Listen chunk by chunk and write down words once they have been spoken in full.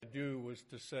do was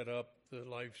to set up the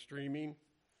live streaming,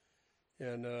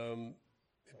 and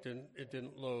it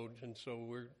didn't load, and so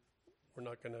we're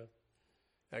not going to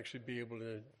actually be able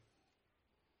to.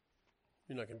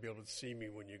 You're not going to be able to see me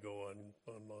when you go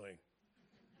online.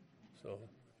 So,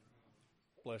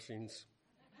 blessings.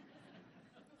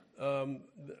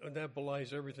 That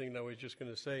belies everything I was just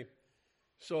going to say.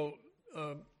 So,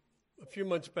 a few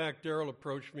months back, Daryl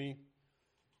approached me,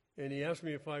 and he asked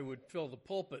me if I would fill the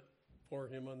pulpit for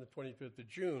him on the 25th of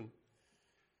June.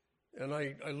 And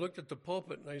I looked at the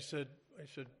pulpit, and I said,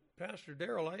 Pastor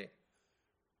Daryl, I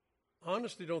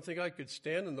honestly don't think I could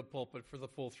stand in the pulpit for the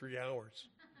full 3 hours.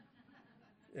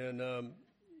 And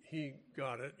he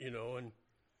got it,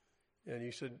 and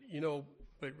he said,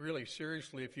 but really,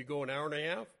 seriously, if you go an hour and a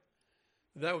half,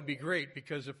 that would be great,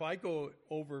 because if I go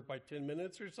over by 10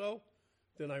 minutes or so,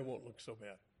 then I won't look so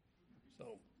bad.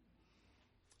 So,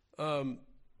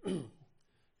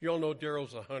 you all know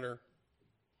Daryl's a hunter.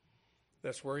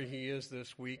 That's where he is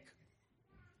this week.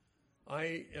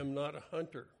 I am not a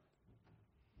hunter.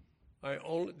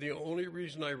 The only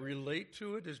reason I relate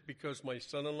to it is because my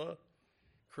son-in-law,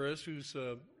 Chris, who's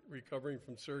recovering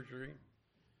from surgery,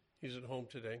 he's at home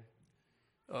today,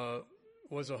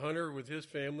 was a hunter with his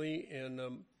family,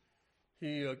 and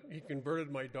he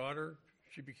converted my daughter.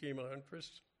 She became a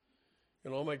huntress,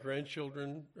 and all my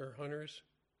grandchildren are hunters.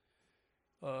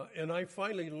 And I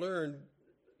finally learned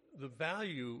the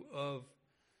value of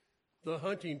the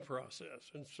hunting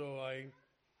process, and so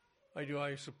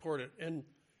I support it. And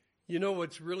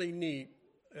what's really neat,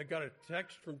 I got a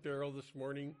text from Daryl this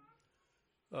morning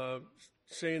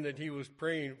saying that he was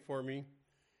praying for me,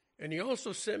 and he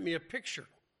also sent me a picture.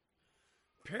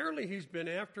 Apparently he's been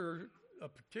after a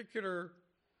particular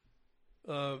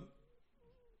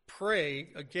prey,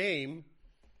 a game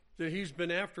that he's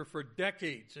been after for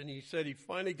decades, and he said he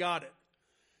finally got it.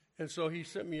 And so he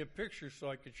sent me a picture so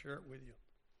I could share it with you.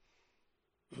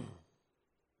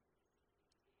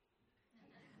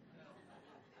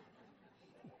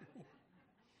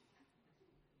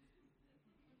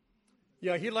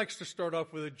 Yeah, he likes to start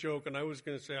off with a joke, and I was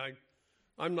going to say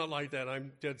I'm not like that.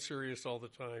 I'm dead serious all the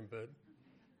time, but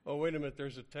oh, wait a minute,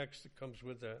 there's a text that comes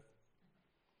with that.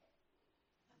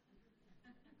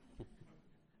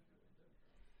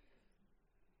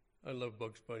 I love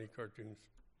Bugs Bunny cartoons.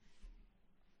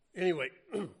 Anyway,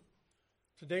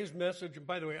 today's message, and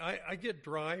by the way, I get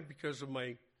dry because of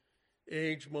my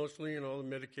age mostly and all the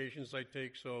medications I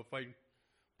take, so if I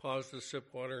pause to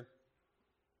sip water,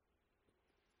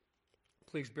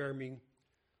 please bear me.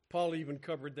 Paul even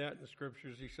covered that in the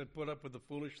scriptures. He said, put up with the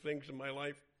foolish things in my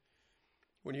life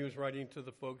when he was writing to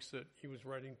the folks that he was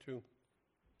writing to.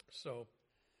 So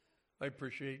I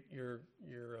appreciate your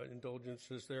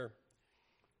indulgences there.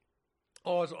 I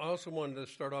also wanted to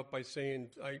start off by saying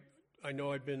I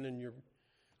know I've been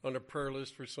on a prayer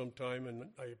list for some time, and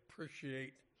I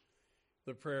appreciate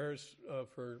the prayers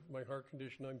for my heart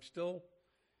condition. I'm still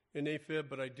in AFib,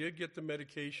 but I did get the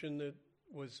medication that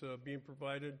was being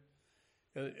provided,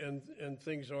 and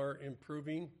things are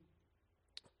improving.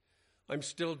 I'm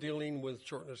still dealing with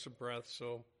shortness of breath,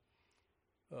 so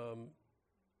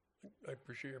I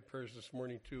appreciate your prayers this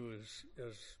morning too,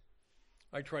 as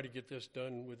I try to get this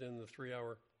done within the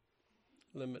 3-hour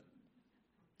limit.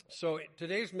 So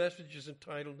today's message is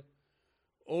entitled,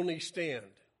 Only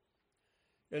Stand.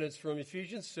 And it's from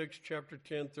Ephesians 6, chapter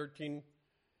 10, 13,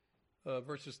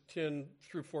 verses 10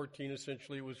 through 14,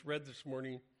 essentially. It was read this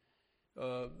morning,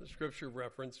 the scripture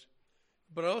reference.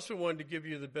 But I also wanted to give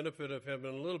you the benefit of having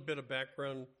a little bit of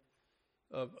background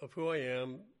of who I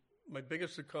am. My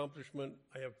biggest accomplishment,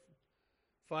 I have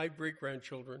 5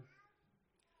 great-grandchildren.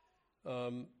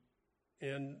 And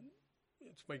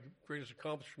it's my greatest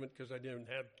accomplishment because I didn't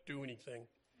have to do anything.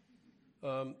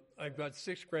 I've got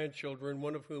 6 grandchildren,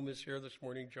 one of whom is here this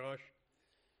morning, Josh,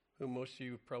 whom most of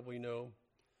you probably know.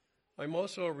 I'm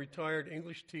also a retired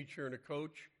English teacher and a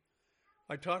coach.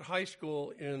 I taught high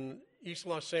school in East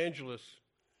Los Angeles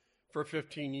for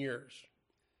 15 years.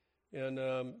 And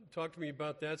talk to me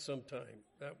about that sometime.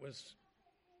 That was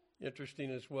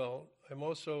interesting as well. I've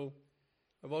also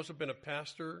been a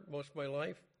pastor most of my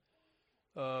life.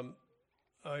 I'm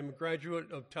a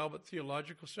graduate of Talbot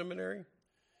Theological Seminary,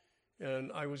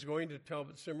 and I was going to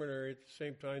Talbot Seminary at the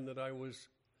same time that I was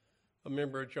a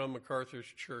member of John MacArthur's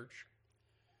church.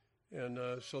 And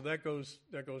so that goes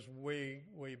way,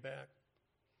 way back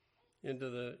into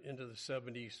the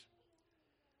 70s.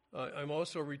 I'm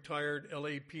also retired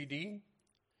LAPD,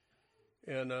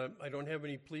 and I don't have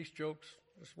any police jokes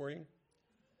this morning.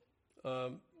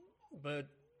 But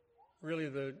really,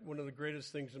 one of the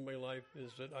greatest things in my life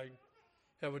is that I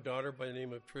have a daughter by the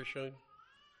name of Tricia,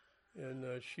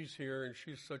 And she's here, and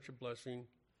she's such a blessing.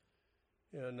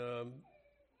 And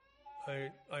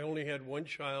I only had one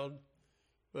child,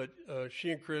 but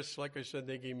she and Chris, like I said,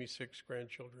 they gave me 6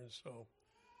 grandchildren. So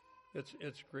it's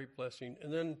a great blessing.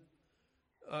 And then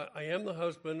I am the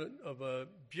husband of a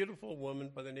beautiful woman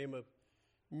by the name of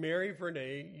Mary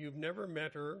Vernay. You've never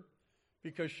met her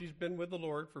because she's been with the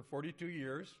Lord for 42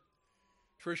 years.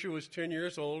 Tricia was 10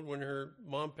 years old when her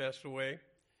mom passed away.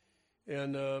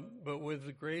 And but with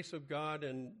the grace of God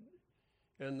and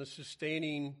the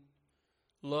sustaining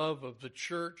love of the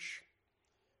church,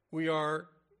 we are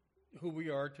who we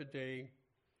are today.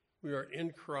 We are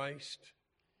in Christ,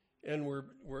 and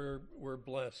we're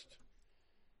blessed.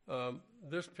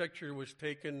 This picture was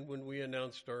taken when we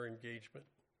announced our engagement.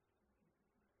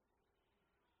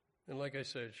 And like I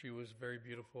said, she was very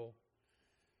beautiful.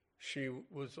 She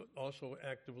was also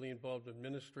actively involved in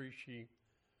ministry.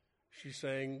 She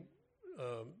sang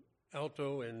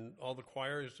alto in all the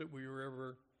choirs that we were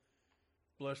ever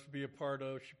blessed to be a part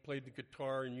of. She played the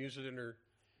guitar and used it in her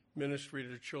ministry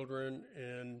to children.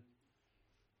 And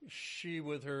she,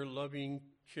 with her loving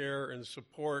care and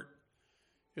support,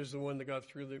 is the one that got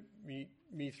through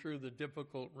me through the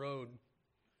difficult road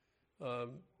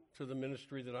to the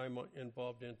ministry that I'm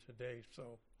involved in today.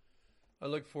 So I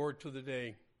look forward to the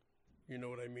day. You know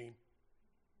what I mean.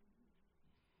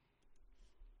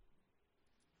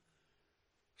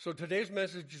 So today's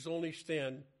message is only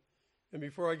stand. And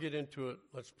before I get into it,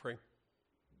 let's pray.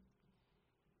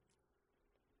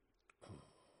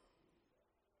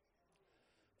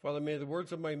 Father, may the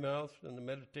words of my mouth and the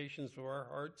meditations of our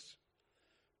hearts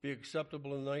be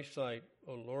acceptable in thy sight,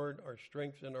 O Lord, our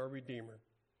strength and our Redeemer.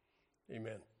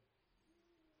 Amen.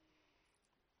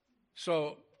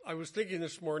 So I was thinking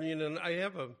this morning, and I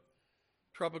have a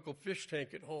tropical fish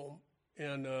tank at home,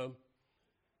 and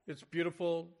it's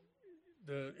beautiful.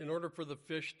 In order for the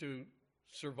fish to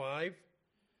survive,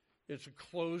 it's a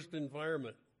closed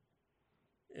environment,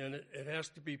 and it has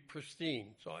to be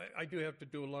pristine. So I do have to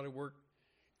do a lot of work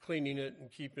cleaning it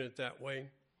and keeping it that way.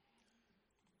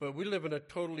 But we live in a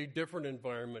totally different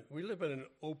environment. We live in an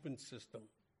open system.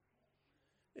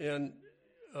 And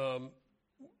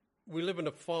we live in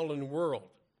a fallen world.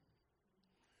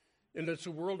 And it's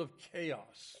a world of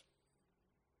chaos.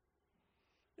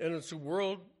 And it's a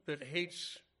world that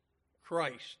hates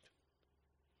Christ.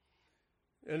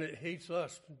 And it hates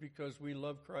us because we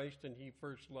love Christ and he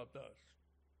first loved us.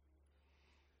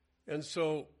 And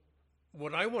so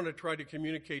what I want to try to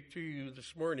communicate to you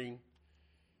this morning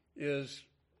is,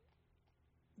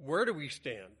 where do we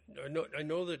stand? I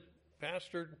know that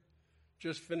Pastor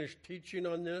just finished teaching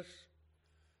on this.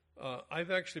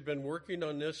 I've actually been working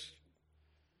on this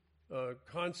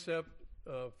concept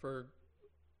for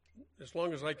as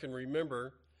long as I can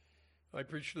remember. I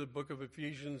preached the book of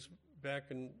Ephesians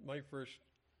back in my first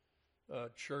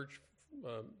church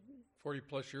 40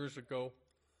 plus years ago.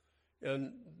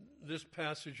 And this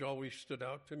passage always stood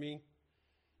out to me.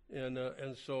 And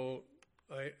so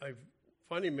I've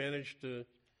finally managed to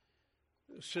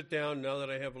sit down now that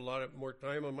I have a lot more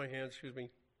time on my hands,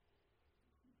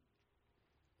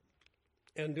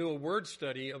 and do a word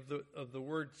study of the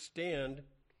word stand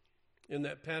in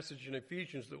that passage in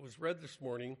Ephesians that was read this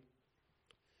morning.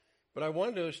 But I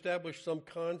wanted to establish some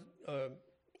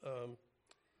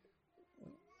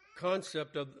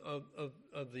concept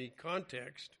of the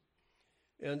context.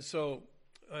 And so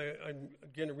I'm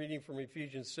again reading from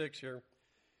Ephesians 6 here.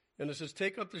 And it says,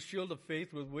 take up the shield of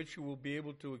faith with which you will be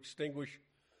able to extinguish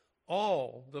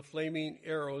all the flaming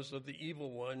arrows of the evil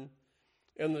one,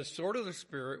 and the sword of the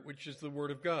Spirit, which is the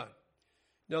word of God.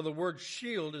 Now the word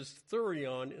shield is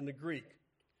thurion in the Greek.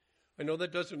 I know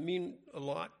that doesn't mean a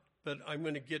lot, but I'm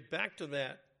going to get back to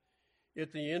that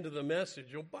at the end of the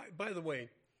message. Oh, by the way,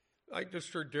 I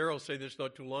just heard Daryl say this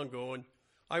not too long ago, and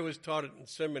I was taught it in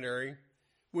seminary.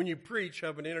 When you preach,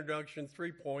 have an introduction,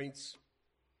 3 points,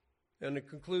 and a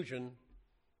conclusion.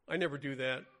 I never do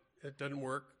that. It doesn't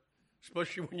work,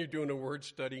 especially when you're doing a word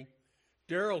study.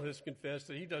 Daryl has confessed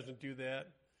that he doesn't do that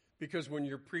because when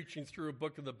you're preaching through a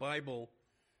book of the Bible,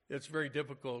 it's very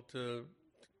difficult to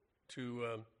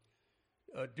do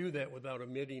that without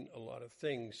omitting a lot of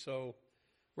things. So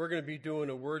we're going to be doing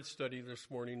a word study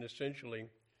this morning, essentially.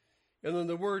 And then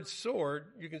the word sword,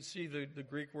 you can see the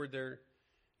Greek word there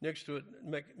next to it,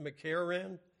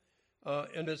 makaron.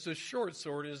 And it's a short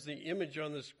sword, as the image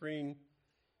on the screen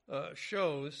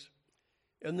shows.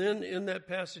 And then in that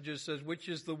passage it says, which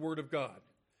is the word of God.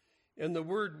 And the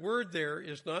word there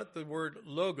is not the word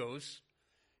logos,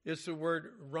 it's the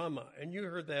word rama. And you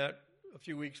heard that a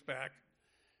few weeks back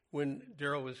when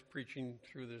Daryl was preaching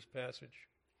through this passage.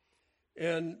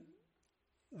 And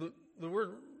the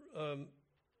word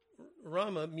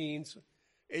Rama means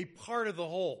a part of the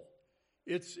whole.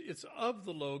 It's of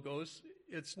the Logos.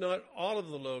 It's not all of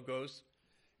the Logos.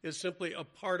 It's simply a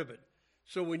part of it.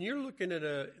 So when you're looking at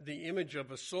the image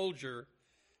of a soldier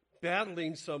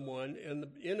battling someone and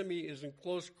the enemy is in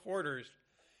close quarters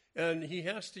and he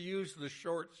has to use the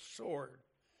short sword,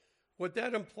 what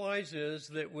that implies is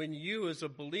that when you as a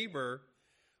believer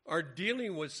are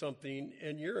dealing with something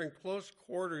and you're in close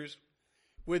quarters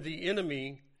with the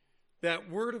enemy, that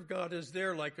word of God is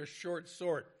there like a short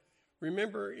sword.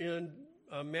 Remember in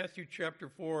Matthew chapter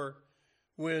 4,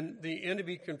 when the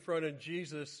enemy confronted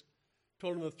Jesus,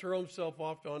 told him to throw himself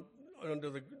off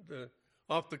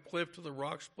off the cliff to the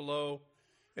rocks below,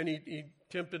 and he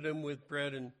tempted him with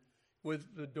bread and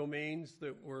with the domains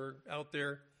that were out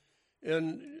there.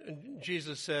 And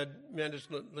Jesus said, man does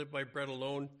not live by bread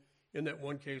alone in that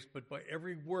one case, but by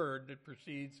every word that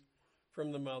proceeds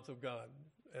from the mouth of God.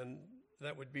 And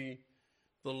that would be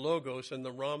the Logos, and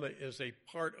the Rama is a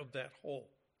part of that whole.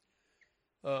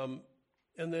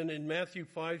 And then in Matthew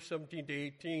 5:17 to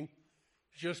 18,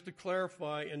 just to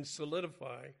clarify and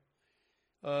solidify,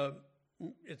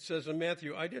 it says in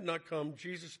Matthew, I did not come,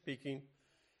 Jesus speaking,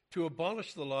 to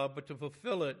abolish the law, but to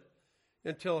fulfill it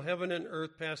until heaven and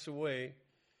earth pass away.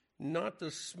 Not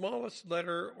the smallest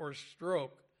letter or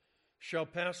stroke shall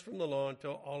pass from the law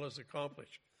until all is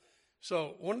accomplished.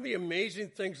 So one of the amazing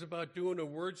things about doing a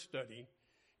word study,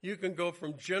 you can go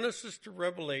from Genesis to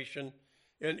Revelation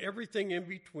and everything in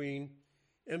between.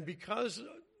 And because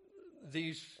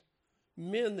these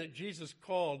men that Jesus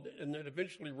called and that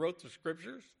eventually wrote the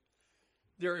scriptures,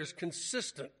 they're as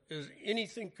consistent as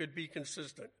anything could be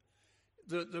consistent.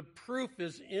 The proof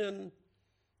is in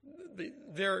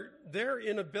their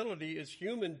inability as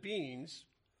human beings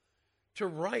to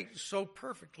write so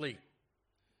perfectly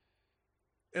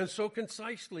and so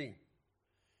concisely.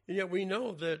 And yet we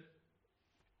know that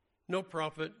no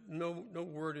prophet, no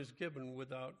word is given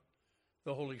without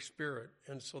the Holy Spirit.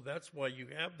 And so that's why you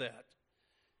have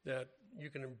that you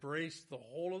can embrace the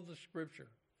whole of the Scripture.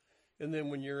 And then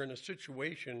when you're in a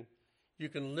situation, you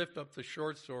can lift up the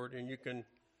short sword and you can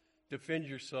defend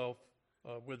yourself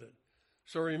with it.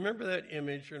 So remember that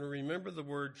image and remember the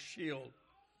word shield,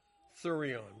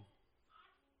 thurion.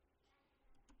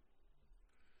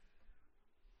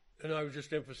 And I was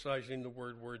just emphasizing the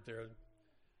word there.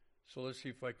 So let's see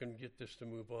if I can get this to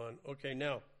move on. Okay,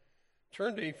 now,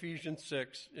 turn to Ephesians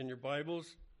 6 in your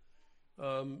Bibles,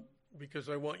 because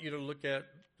I want you to look at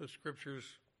the scriptures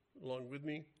along with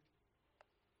me.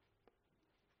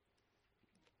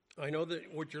 I know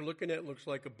that what you're looking at looks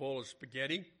like a bowl of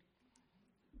spaghetti,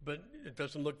 but it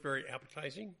doesn't look very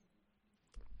appetizing.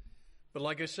 But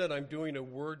like I said, I'm doing a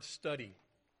word study.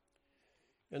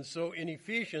 And so in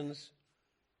Ephesians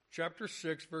chapter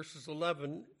 6, verses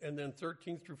 11, and then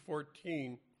 13 through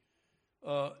 14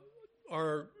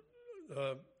 are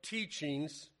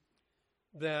teachings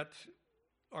that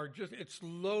are just, it's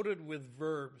loaded with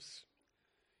verbs.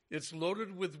 It's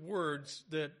loaded with words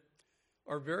that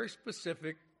are very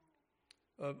specific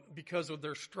because of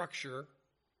their structure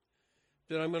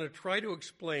that I'm going to try to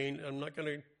explain. I'm not going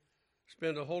to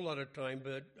spend a whole lot of time,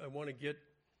 but I want to get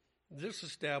this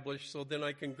established so then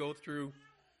I can go through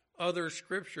other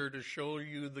scripture to show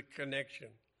you the connection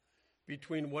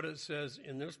between what it says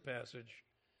in this passage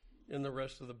and the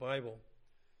rest of the Bible.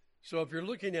 So if you're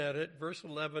looking at it, verse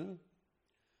 11,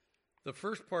 the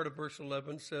first part of verse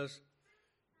 11 says,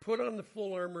 put on the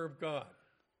full armor of God.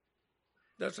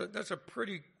 That's a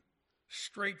pretty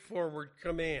straightforward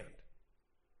command.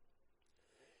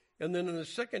 And then in the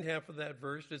second half of that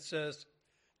verse, it says,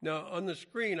 now on the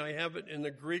screen I have it in the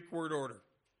Greek word order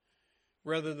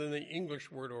rather than the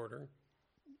English word order.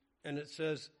 And it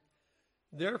says,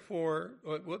 therefore,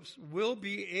 will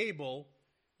be able,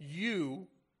 you,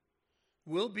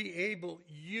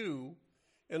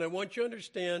 and I want you to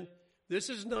understand, this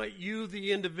is not you,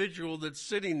 the individual that's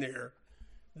sitting there.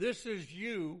 This is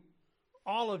you,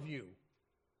 all of you.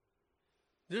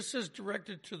 This is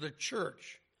directed to the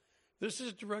church. This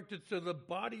is directed to the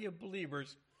body of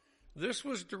believers. This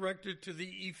was directed to the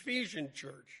Ephesian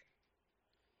church.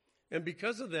 And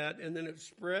because of that, and then it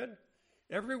spread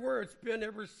everywhere it's been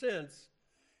ever since,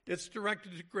 it's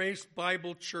directed to Grace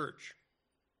Bible Church.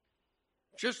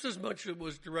 Just as much as it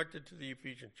was directed to the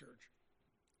Ephesian church.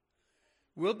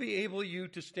 Will be able you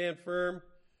to stand firm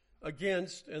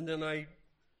against, and then I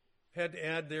had to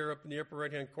add there up in the upper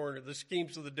right-hand corner, the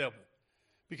schemes of the devil.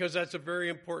 Because that's a very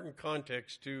important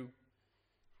context to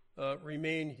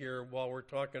remain here while we're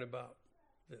talking about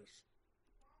this.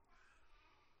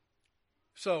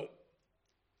 So,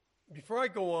 before I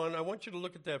go on, I want you to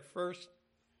look at that first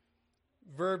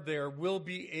verb there, will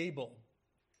be able.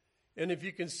 And if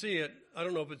you can see it, I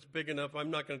don't know if it's big enough.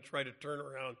 I'm not going to try to turn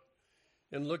around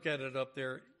and look at it up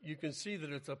there. You can see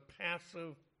that it's a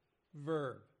passive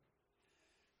verb.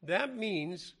 That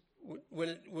means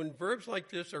when verbs like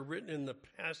this are written in the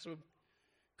passive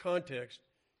context,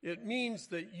 it means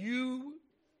that you,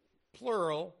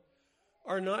 plural,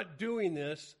 are not doing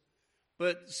this,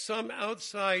 but some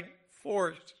outside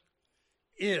force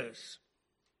is.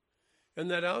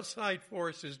 And that outside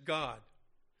force is God.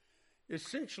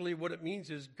 Essentially, what it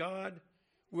means is God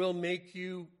will make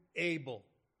you able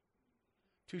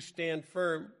to stand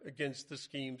firm against the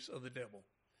schemes of the devil.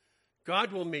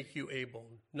 God will make you able,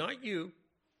 not you,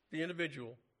 the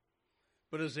individual,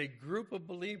 but as a group of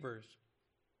believers,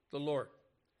 the Lord.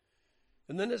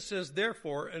 And then it says,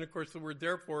 therefore, and of course the word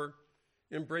therefore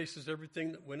embraces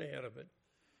everything that went ahead of it,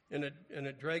 and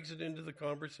it drags it into the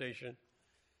conversation.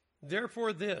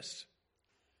 Therefore this,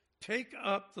 take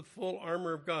up the full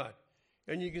armor of God.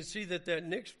 And you can see that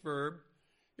next verb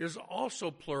is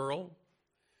also plural,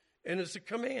 and it's a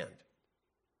command.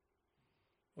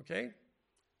 Okay?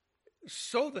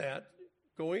 So that,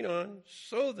 going on,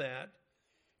 so that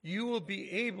you will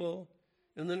be able,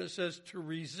 and then it says to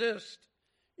resist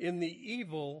in the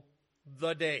evil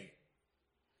the day.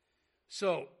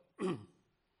 So,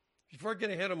 before I get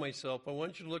ahead of myself, I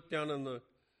want you to look down on the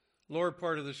lower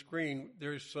part of the screen.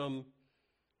 There's some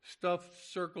stuff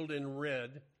circled in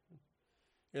red,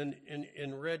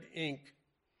 in red ink.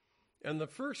 And the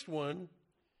first one,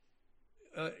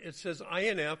 it says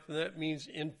INF, and that means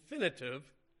infinitive.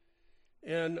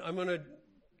 And I'm going to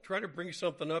try to bring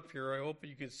something up here. I hope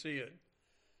you can see it.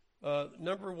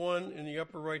 Number one in the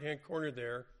upper right-hand corner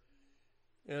there,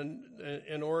 and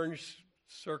an orange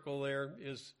circle there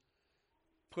is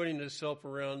putting itself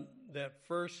around that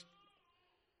first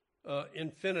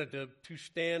infinitive, to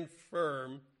stand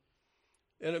firm,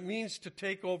 and it means to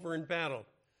take over in battle.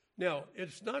 Now,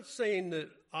 it's not saying that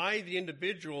I, the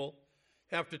individual,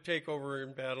 have to take over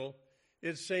in battle.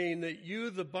 It's saying that you,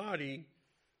 the body,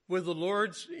 with the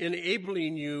Lord's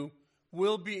enabling you,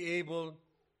 will be able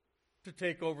to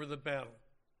take over the battle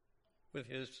with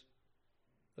his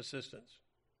assistance.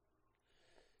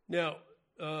 Now,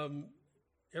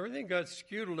 everything got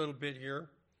skewed a little bit here.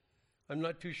 I'm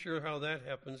not too sure how that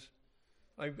happens.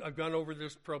 I've gone over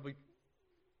this probably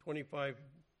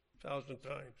 25,000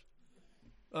 times.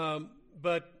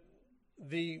 But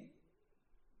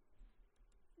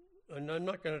and I'm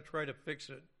not going to try to fix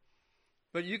it,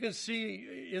 but you can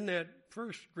see in that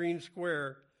first green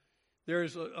square,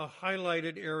 there's a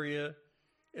highlighted area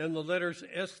and the letters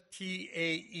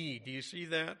S-T-A-E. Do you see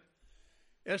that?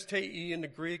 S-T-A-E in the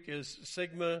Greek is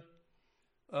sigma,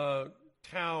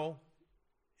 tau,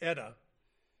 eta.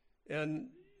 And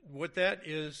what that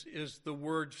is the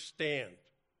word stand.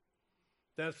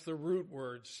 That's the root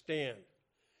word, stand.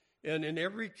 And in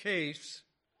every case,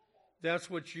 that's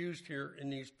what's used here in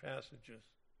these passages.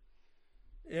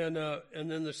 And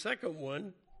then the second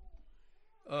one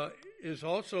is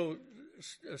also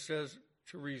says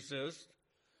to resist,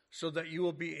 so that you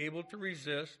will be able to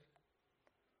resist.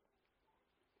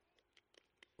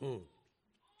 In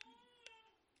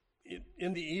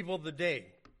the evil of the day.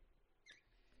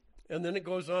 And then it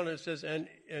goes on and it says, and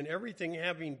everything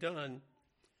having done,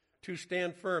 to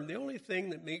stand firm. The only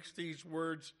thing that makes these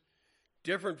words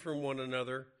different from one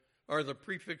another are the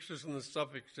prefixes and the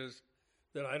suffixes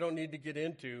that I don't need to get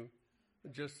into,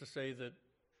 just to say that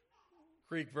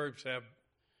Greek verbs have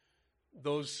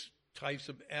those types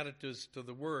of additives to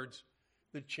the words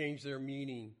that change their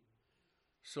meaning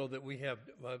so that we have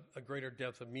a greater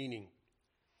depth of meaning.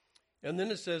 And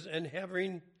then it says, and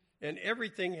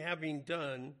everything having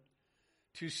done,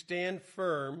 to stand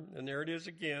firm, and there it is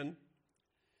again.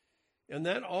 And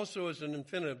that also is an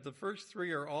infinitive. The first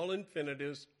three are all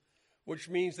infinitives, which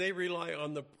means they rely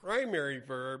on the primary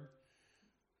verb.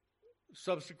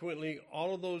 Subsequently,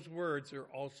 all of those words are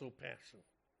also passive,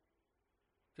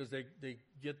 because they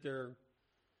get their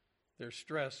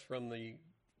stress from the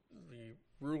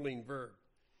ruling verb.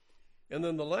 And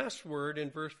then the last word in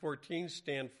verse 14,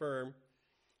 stand firm,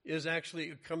 is actually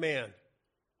a command.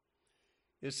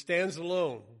 It stands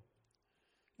alone.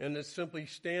 And it's simply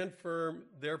stand firm,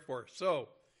 therefore. So,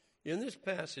 in these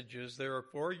passages, there are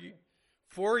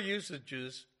four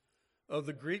usages of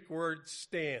the Greek word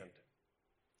stand.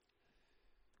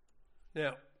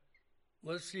 Now,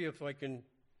 let's see if I can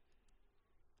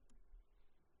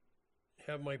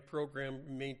have my program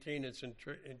maintain its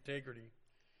integrity.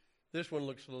 This one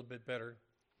looks a little bit better.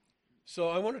 So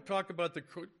I want to talk about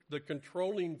the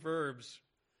controlling verbs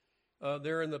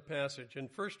there in the passage. And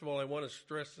first of all, I want to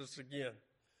stress this again.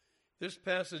 This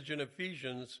passage in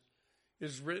Ephesians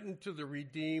is written to the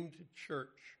redeemed church.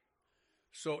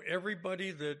 So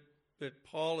everybody that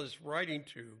Paul is writing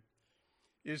to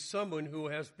is someone who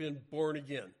has been born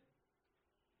again.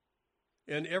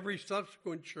 And every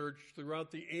subsequent church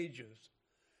throughout the ages,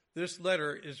 this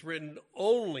letter is written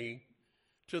only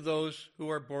to those who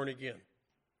are born again.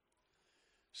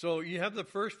 So you have the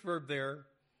first verb there,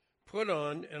 put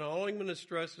on, and all I'm going to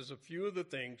stress is a few of the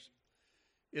things.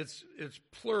 It's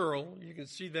plural. You can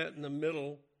see that in the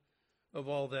middle of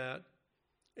all that.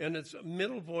 And it's a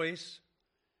middle voice,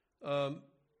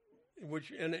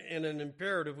 which and an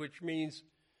imperative, which means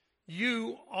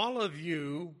you, all of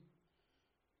you,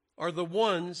 are the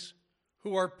ones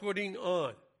who are putting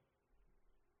on.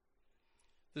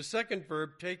 The second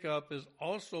verb, take up, is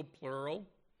also plural.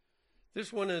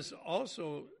 This one is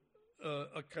also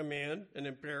a command, an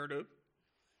imperative,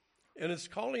 and it's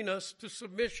calling us to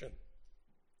submission.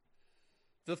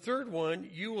 The third one,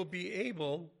 you will be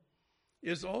able,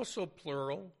 is also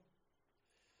plural,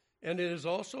 and it is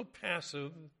also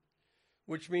passive,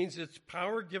 which means it's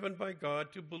power given by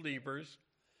God to believers,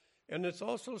 and it's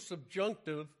also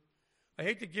subjunctive. I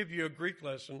hate to give you a Greek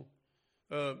lesson.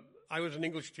 I was an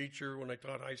English teacher when I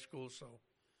taught high school, so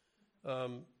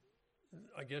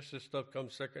I guess this stuff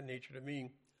comes second nature to me.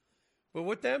 But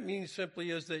what that means simply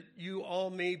is that you all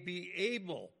may be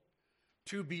able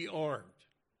to be armed.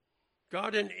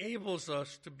 God enables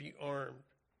us to be armed.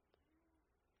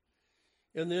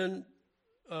 And then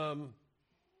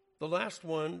the last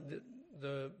one,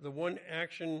 the one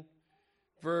action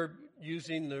verb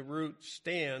using the root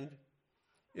stand,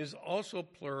 is also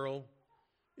plural.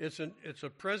 It's a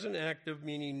present active,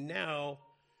 meaning now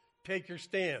take your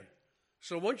stand.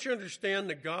 So once you understand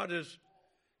that God is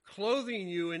clothing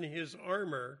you in his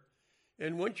armor,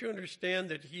 and once you understand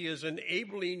that he is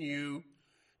enabling you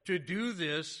to do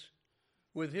this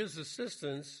with his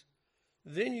assistance,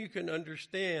 then you can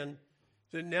understand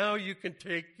that now you can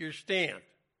take your stand.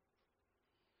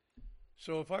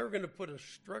 So if I were going to put a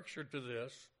structure to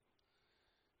this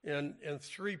and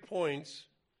 3 points,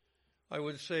 I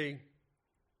would say,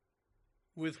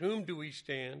 with whom do we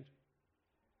stand?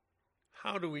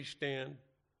 How do we stand?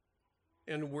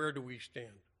 And where do we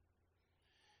stand?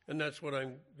 And that's what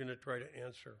I'm going to try to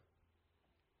answer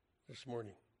this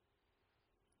morning.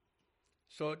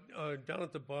 So down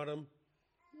at the bottom,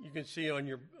 you can see on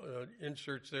your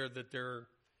inserts there that there are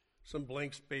some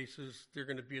blank spaces. They're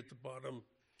going to be at the bottom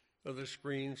of the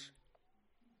screens.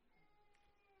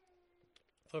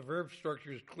 The verb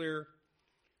structure is clear.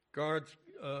 God's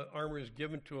armor is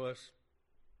given to us,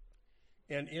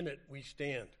 and in it we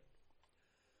stand.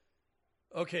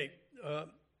 Okay,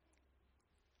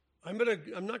 I'm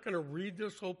not going to read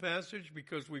this whole passage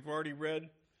because we've already read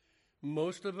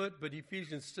most of it, but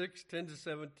Ephesians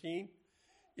 6:10-17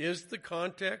 is the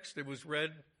context. It was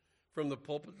read from the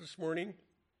pulpit this morning.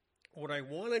 What I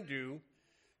want to do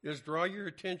is draw your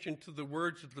attention to the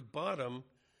words at the bottom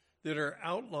that are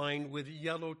outlined with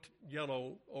yellow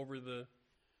over the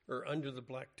or under the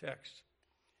black text.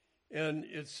 And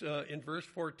it's in verse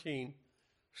 14,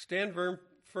 stand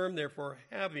firm therefore,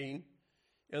 having,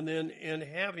 and then and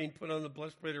having put on the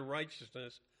breastplate of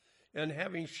righteousness, and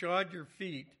having shod your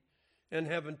feet, and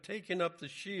having taken up the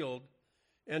shield,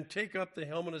 and take up the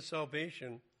helmet of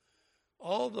salvation.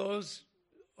 All those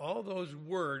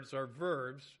words are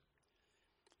verbs,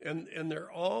 and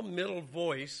they're all middle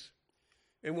voice,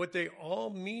 and what they all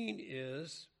mean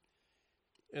is,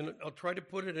 and I'll try to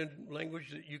put it in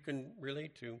language that you can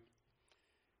relate to,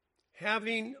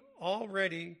 having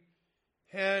already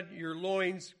had your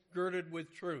loins girded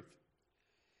with truth,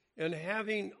 and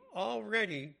having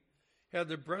already had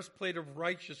the breastplate of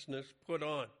righteousness put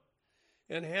on,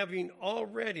 and having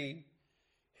already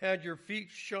had your feet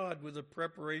shod with the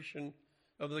preparation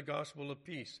of the gospel of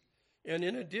peace. And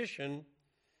in addition,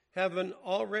 having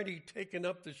already taken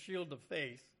up the shield of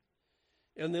faith,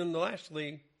 and then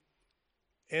lastly,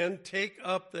 and take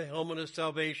up the helmet of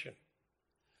salvation.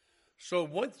 So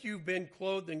once you've been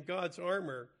clothed in God's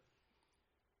armor,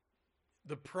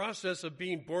 the process of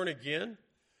being born again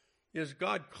is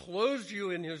God clothes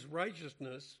you in his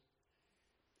righteousness,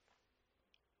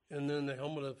 and then the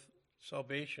helmet of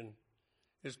salvation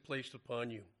is placed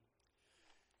upon you.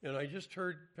 And I just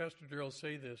heard Pastor Darrell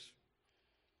say this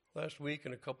last week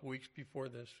and a couple weeks before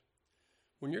this.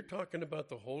 When you're talking about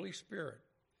the Holy Spirit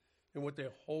and what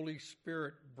the Holy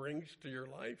Spirit brings to your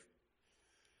life,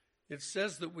 it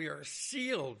says that we are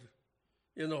sealed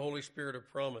in the Holy Spirit of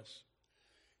promise.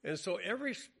 And so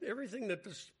everything that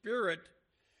the Spirit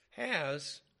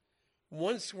has,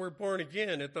 once we're born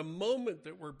again, at the moment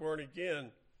that we're born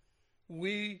again,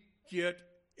 we get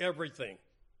everything.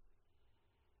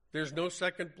 There's no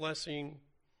second blessing.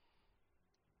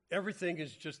 Everything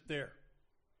is just there.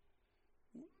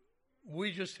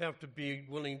 We just have to be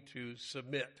willing to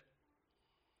submit,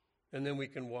 and then we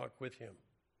can walk with him.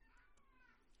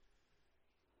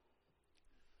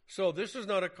 So this is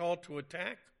not a call to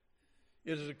attack.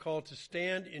 It is a call to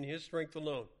stand in his strength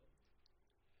alone.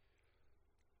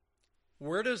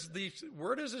 Where does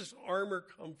this armor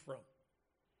come from?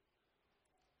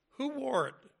 Who wore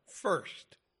it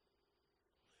first?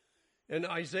 In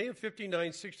Isaiah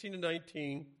 59, 16 and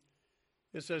 19,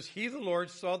 it says, "He, the Lord,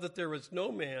 saw that there was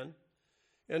no man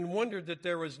and wondered that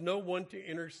there was no one to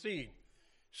intercede."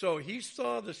 So he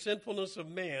saw the sinfulness of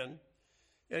man,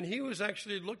 and he was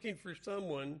actually looking for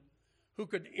someone who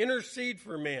could intercede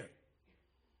for man.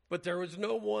 But there was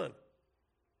no one.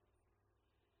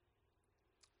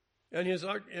 And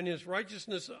his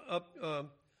righteousness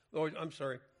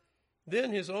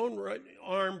Then his own right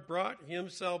arm brought him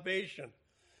salvation.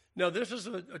 Now this is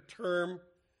a term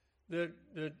that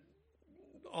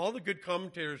all the good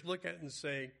commentators look at and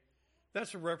say,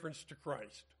 that's a reference to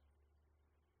Christ.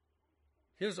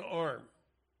 His arm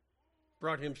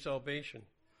brought him salvation,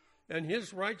 and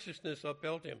his righteousness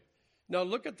upheld him. Now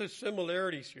look at the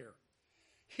similarities here.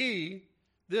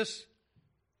 This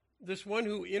one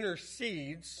who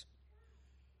intercedes,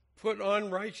 put on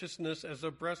righteousness as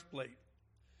a breastplate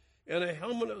and a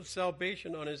helmet of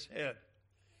salvation on his head.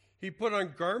 He put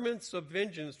on garments of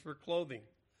vengeance for clothing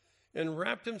and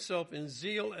wrapped himself in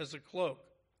zeal as a cloak.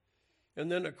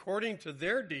 And then according to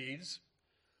their deeds,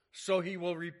 so he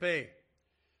will repay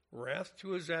wrath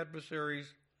to his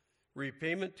adversaries,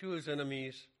 repayment to his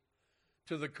enemies.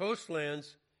 To the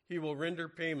coastlands he will render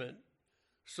payment.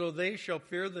 So they shall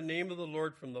fear the name of the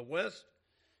Lord from the west,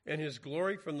 and his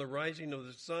glory from the rising of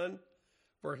the sun.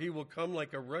 For he will come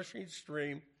like a rushing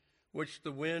stream, which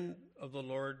the wind of the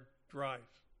Lord drives.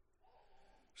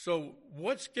 So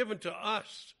what's given to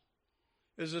us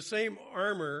is the same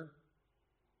armor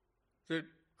that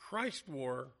Christ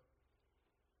wore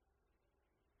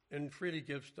and freely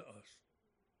gives to us.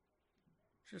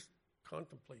 Just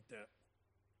contemplate that.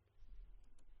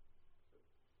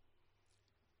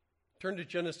 Turn to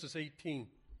Genesis 18.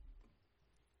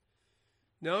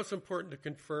 Now it's important to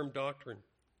confirm doctrine.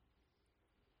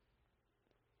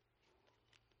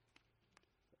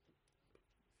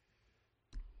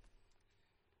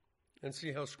 And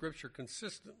see how Scripture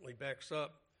consistently backs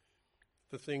up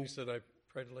the things that I've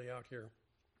tried to lay out here.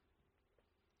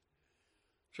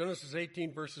 Genesis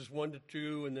 18, verses 1 to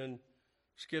 2, and then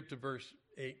skip to verse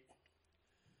 8.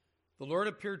 The Lord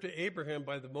appeared to Abraham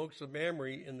by the oaks of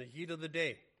Mamre in the heat of the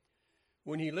day.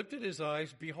 When he lifted his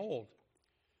eyes, behold,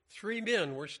 3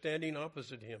 men were standing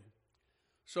opposite him.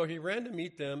 So he ran to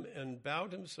meet them and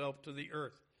bowed himself to the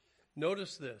earth.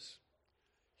 Notice this.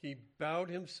 He bowed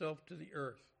himself to the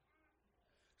earth.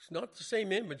 It's not the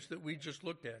same image that we just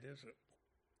looked at, is it?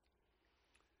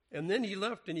 And then he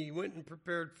left and he went and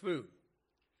prepared food.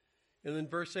 And then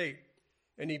verse 8,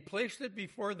 and he placed it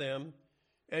before them,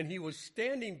 and he was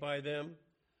standing by them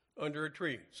under a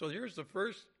tree. So here's the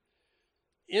first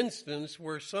instance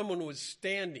where someone was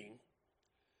standing.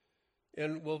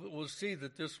 And we'll see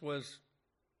that this was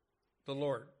the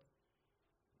Lord.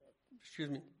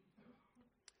 Excuse me.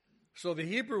 So the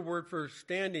Hebrew word for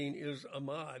standing is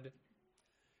amad.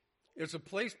 It's a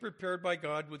place prepared by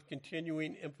God with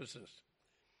continuing emphasis.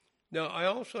 Now, I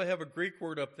also have a Greek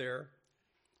word up there,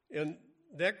 and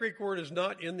that Greek word is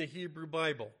not in the Hebrew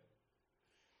Bible,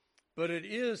 but it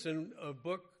is in a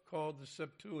book called the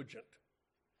Septuagint.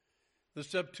 The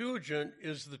Septuagint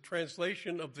is the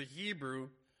translation of the Hebrew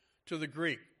to the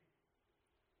Greek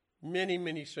many,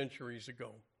 many centuries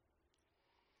ago.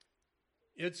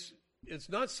 It's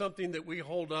not something that we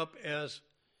hold up as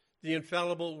the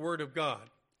infallible Word of God,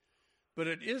 but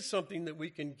it is something that we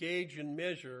can gauge and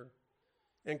measure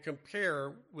and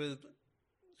compare with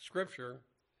Scripture.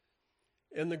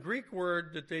 And the Greek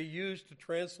word that they use to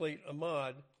translate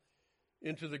amad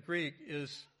into the Greek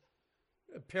is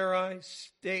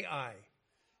peristae.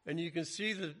 And you can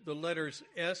see the letters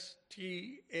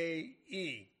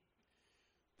S-T-A-E.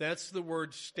 That's the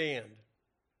word stand.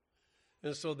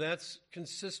 And so that's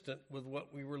consistent with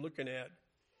what we were looking at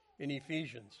in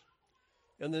Ephesians.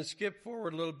 And then skip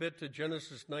forward a little bit to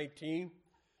Genesis 19,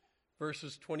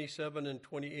 verses 27 and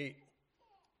 28.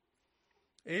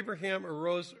 Abraham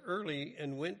arose early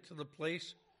and went to the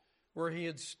place where he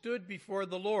had stood before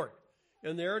the Lord.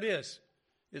 And there it is.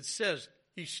 It says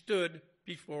he stood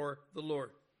before the Lord.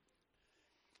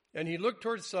 And he looked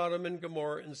toward Sodom and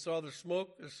Gomorrah and saw the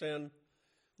smoke ascend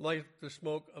like the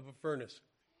smoke of a furnace.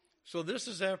 So this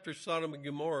is after Sodom and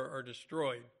Gomorrah are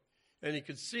destroyed. And he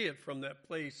could see it from that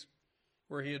place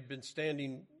where he had been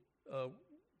standing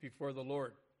before the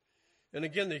Lord. And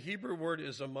again, the Hebrew word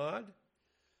is amad,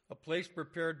 a place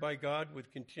prepared by God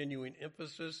with continuing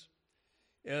emphasis.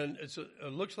 And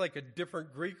it looks like a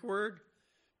different Greek word,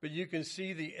 but you can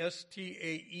see the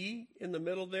S-T-A-E in the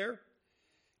middle there.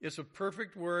 It's a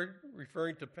perfect word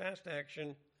referring to past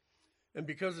action. And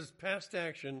because it's past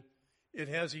action, it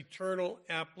has eternal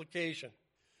application.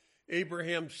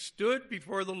 Abraham stood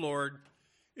before the Lord.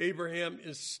 Abraham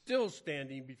is still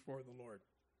standing before the Lord.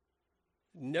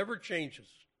 Never changes.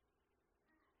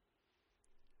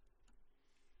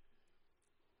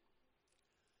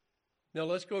 Now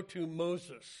let's go to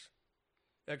Moses,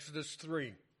 Exodus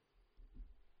 3.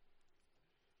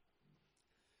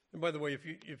 And by the way,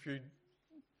 if you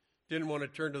didn't want to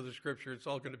turn to the scripture, it's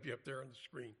all going to be up there on the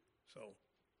screen. So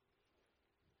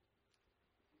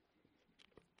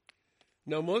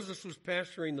now Moses was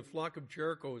pasturing the flock of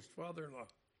Jericho, his father-in-law,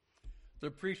 the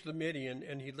priest of Midian,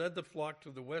 and he led the flock to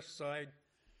the west side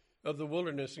of the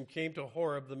wilderness and came to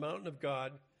Horeb, the mountain of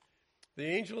God. The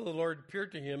angel of the Lord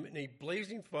appeared to him in a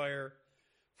blazing fire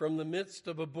from the midst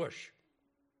of a bush.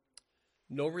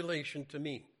 No relation to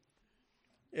me.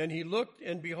 And he looked,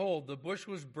 and behold, the bush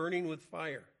was burning with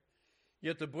fire,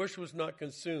 yet the bush was not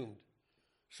consumed.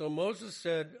 So Moses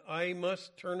said, I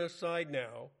must turn aside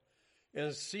now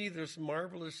and see this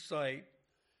marvelous sight,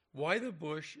 why the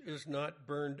bush is not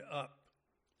burned up.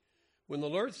 When the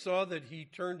Lord saw that he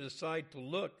turned aside to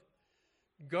look,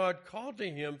 God called to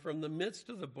him from the midst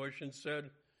of the bush and said,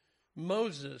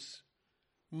 Moses,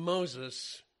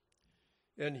 Moses.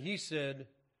 And he said,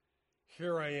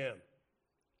 here I am.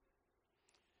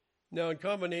 Now in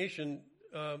combination,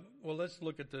 let's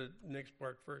look at the next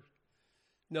part first.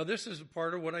 Now this is a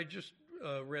part of what I just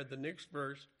read, the next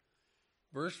verse,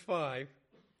 verse 5.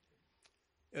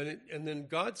 And then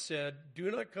God said,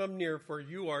 do not come near, for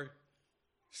you are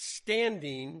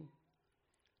standing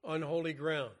on holy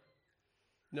ground.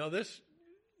 Now this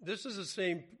is the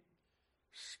same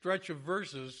stretch of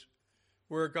verses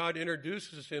where God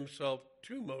introduces himself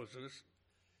to Moses,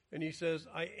 and he says,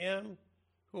 I am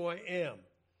who I am.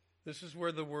 This is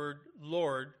where the word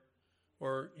Lord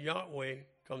or Yahweh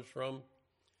comes from,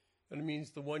 and it means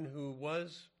the one who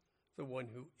was, the one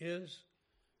who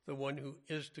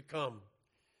is to come.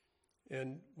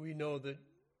 And we know that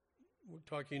we're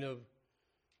talking of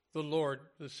the Lord,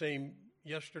 the same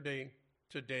yesterday,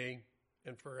 today,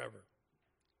 and forever.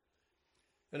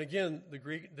 And again,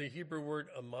 the Hebrew word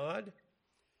amad,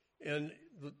 and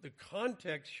the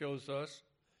context shows us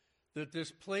that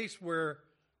this place where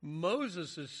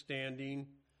Moses is standing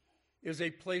is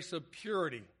a place of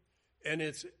purity, and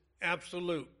it's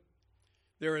absolute.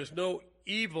 There is no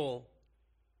evil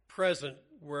present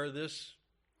where this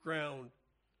ground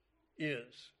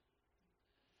is.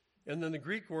 And then the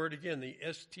Greek word, again, the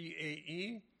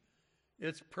S-T-A-E,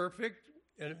 it's perfect,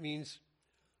 and it means,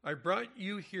 I brought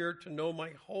you here to know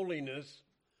my holiness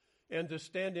and to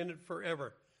stand in it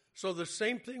forever. So the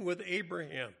same thing with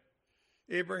Abraham.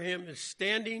 Abraham is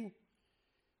standing.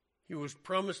 He was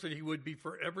promised that he would be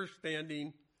forever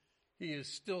standing. He is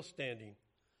still standing.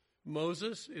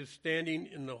 Moses is standing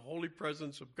in the holy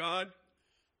presence of God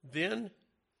then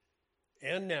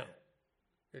and now.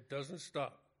 It doesn't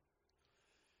stop.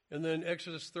 And then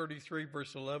Exodus 33,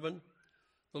 verse 11,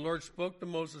 the Lord spoke to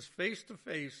Moses face to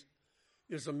face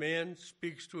as a man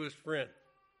speaks to his friend.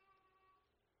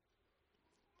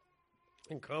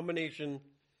 In combination,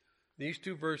 these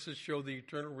two verses show the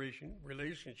eternal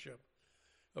relationship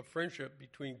of friendship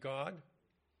between God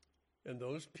and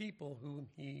those people whom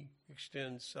he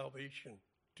extends salvation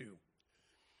to.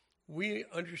 We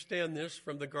understand this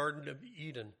from the Garden of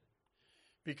Eden,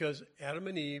 because Adam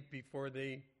and Eve, before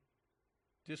they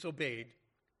disobeyed,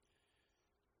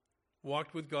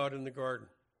 walked with God in the garden.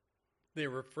 They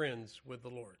were friends with the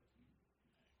Lord.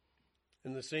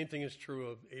 And the same thing is true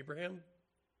of Abraham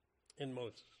and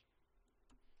Moses.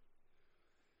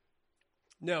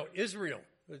 Now, Israel.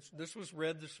 This was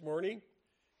read this morning,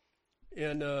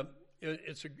 and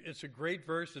it's a great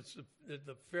verse. It's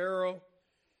the Pharaoh.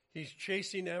 He's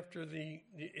chasing after the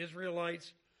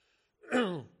Israelites.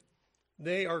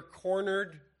 They are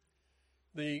cornered.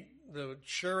 The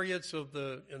chariots and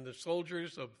the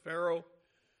soldiers of Pharaoh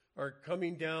are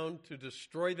coming down to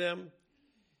destroy them,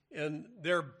 and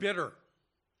they're bitter.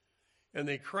 And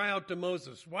they cry out to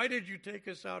Moses, "Why did you take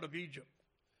us out of Egypt?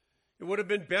 It would have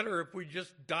been better if we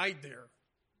just died there."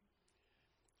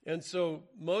 And so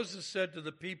Moses said to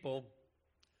the people,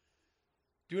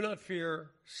 "Do not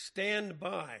fear, stand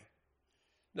by."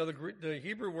 Now the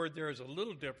Hebrew word there is a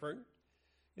little different.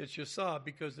 It's yasah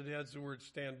because it adds the word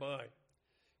stand by.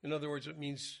 In other words, it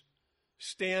means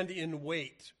stand in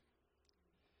wait.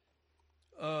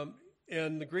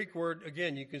 And the Greek word,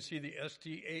 again, you can see the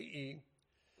S-T-A-E,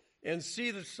 and see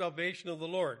the salvation of the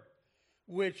Lord,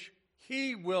 which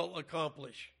he will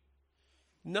accomplish.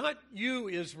 Not you,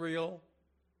 Israel.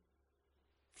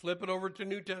 Flip it over to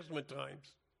New Testament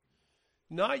times.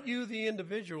 Not you, the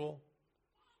individual.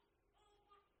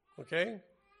 Okay?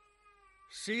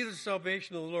 See the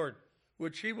salvation of the Lord,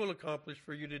 which he will accomplish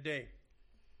for you today.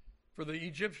 For the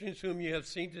Egyptians whom you have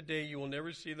seen today, you will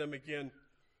never see them again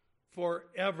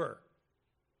forever.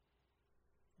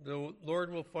 The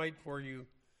Lord will fight for you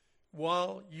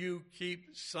while you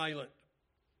keep silent.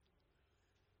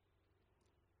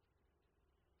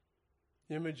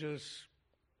 Images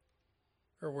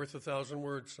are worth 1,000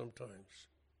 words sometimes.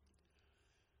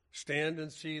 Stand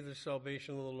and see the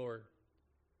salvation of the Lord.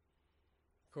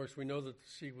 Of course, we know that the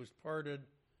sea was parted.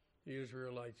 The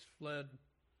Israelites fled.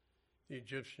 The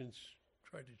Egyptians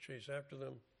tried to chase after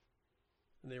them,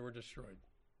 and they were destroyed.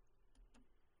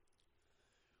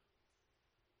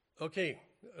 Okay,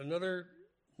 another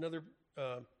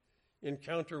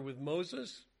encounter with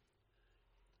Moses.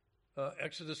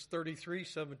 Exodus 33,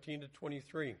 17 to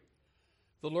 23.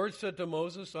 The Lord said to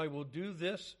Moses, I will do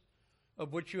this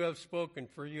of which you have spoken,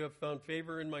 for you have found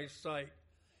favor in my sight,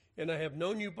 and I have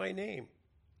known you by name.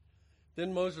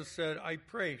 Then Moses said, I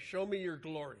pray, show me your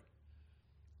glory.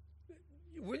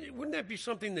 Wouldn't that be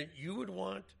something that you would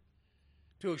want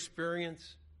to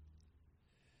experience?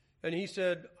 And he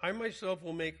said, I myself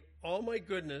will make all my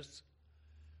goodness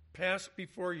pass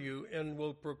before you and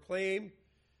will proclaim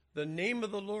the name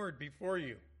of the Lord before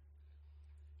you.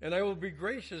 And I will be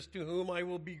gracious to whom I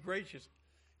will be gracious.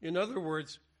 In other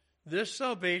words, this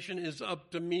salvation is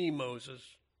up to me, Moses,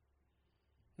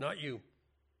 not you.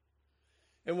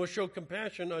 And will show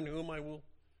compassion on whom I will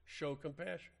show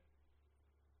compassion.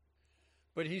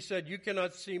 But he said, you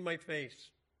cannot see my face,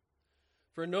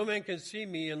 for no man can see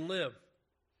me and live.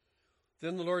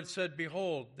 Then the Lord said,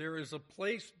 behold, there is a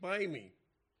place by me,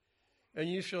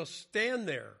 and you shall stand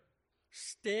there.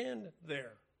 Stand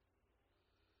there.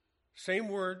 Same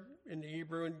word in the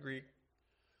Hebrew and Greek,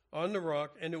 on the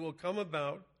rock, and it will come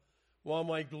about while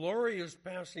my glory is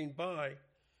passing by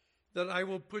that I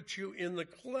will put you in the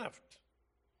cleft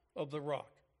of the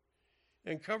rock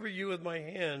and cover you with my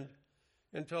hand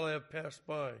until I have passed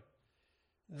by.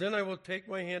 Then I will take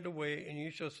my hand away, and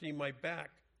you shall see my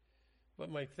back,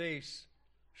 but my face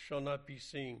shall not be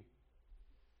seen.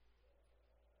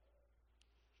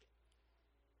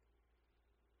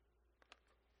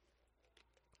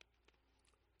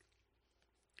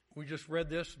 We just read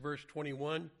this, verse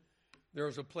 21. There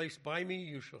is a place by me,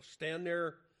 you shall stand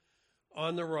there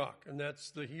on the rock. And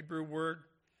that's the Hebrew word.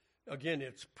 Again,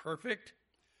 it's perfect.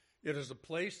 It is a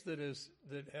place that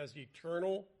has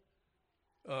eternal.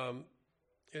 It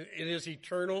is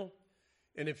eternal.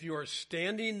 And if you are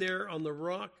standing there on the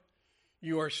rock,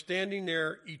 you are standing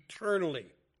there eternally.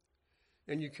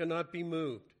 And you cannot be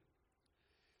moved.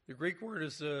 The Greek word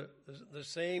is the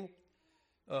same.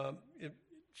 It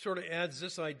sort of adds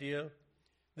this idea.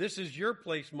 This is your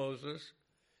place, Moses.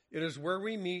 It is where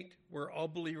we meet, where all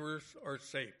believers are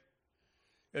safe.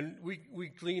 And we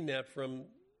glean that from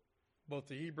both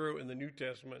the Hebrew and the New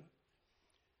Testament,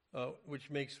 which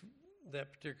makes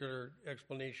that particular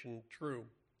explanation true.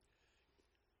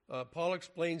 Paul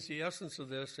explains the essence of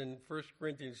this in 1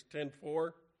 Corinthians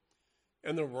 10:4,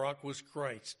 and the rock was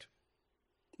Christ.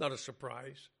 Not a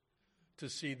surprise to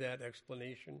see that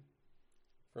explanation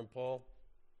from Paul.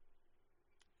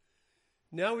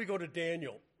 Now we go to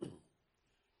Daniel.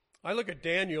 I look at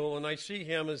Daniel and I see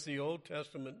him as the Old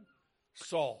Testament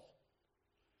Saul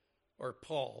or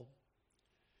Paul,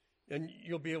 and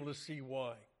you'll be able to see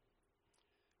why.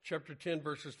 Chapter 10,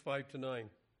 verses 5 to 9.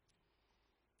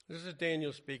 This is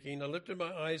Daniel speaking. I lifted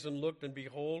my eyes and looked, and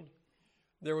behold,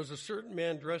 there was a certain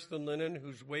man dressed in linen,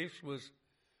 whose waist was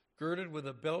girded with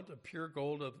a belt of pure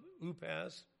gold of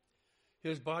Uphaz.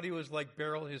 His body was like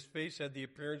beryl. His face had the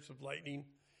appearance of lightning.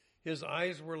 His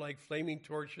eyes were like flaming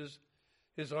torches.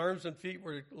 His arms and feet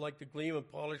were like the gleam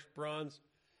of polished bronze.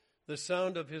 The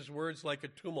sound of his words like a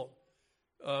tumult.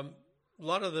 A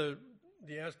lot of the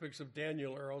aspects of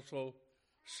Daniel are also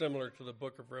similar to the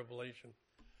book of Revelation.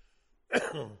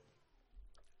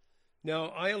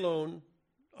 Now,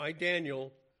 I,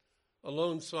 Daniel,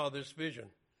 alone saw this vision.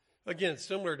 Again,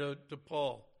 similar to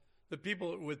Paul. The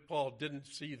people with Paul didn't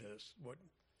see this,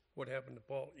 what happened to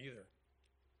Paul either.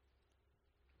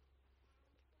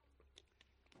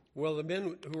 Well, the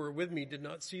men who were with me did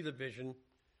not see the vision,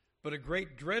 but a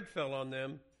great dread fell on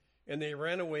them, and they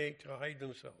ran away to hide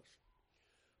themselves.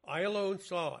 I alone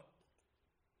saw it.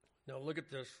 Now look at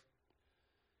this.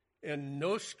 And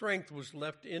no strength was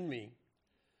left in me,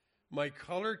 My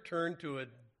color turned to a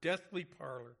deathly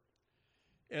pallor,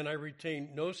 and I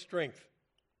retained no strength.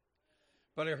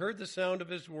 But I heard the sound of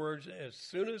his words. As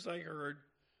soon as I heard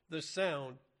the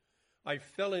sound, I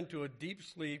fell into a deep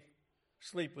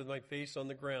sleep with my face on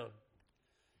the ground.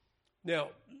 Now,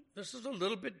 this is a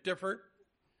little bit different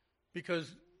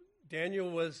because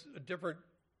Daniel was a different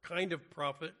kind of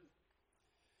prophet.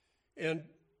 And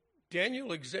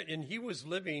Daniel, and he was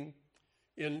living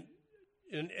in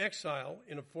exile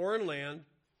in a foreign land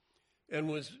and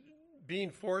was being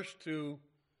forced to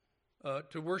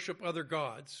worship other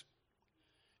gods.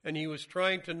 And he was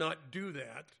trying to not do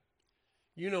that.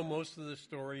 You know most of the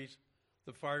stories,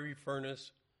 the fiery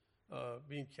furnace,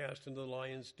 being cast into the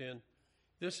lion's den.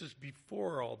 This is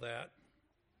before all that.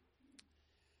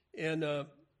 And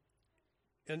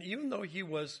even though he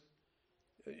was,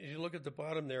 you look at the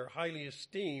bottom there, highly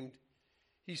esteemed,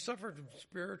 he suffered from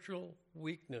spiritual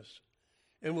weakness.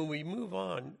 And when we move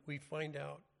on, we find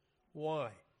out why.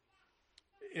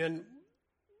 And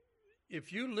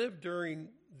if you live during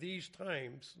these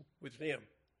times with him,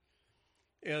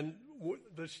 and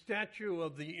the statue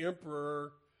of the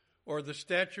emperor or the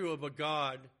statue of a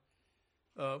god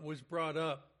was brought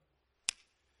up,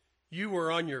 you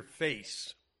were on your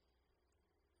face.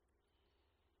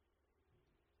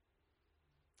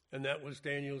 And that was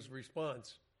Daniel's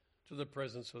response to the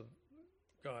presence of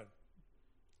God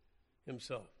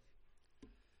himself.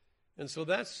 And so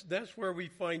that's where we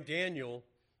find Daniel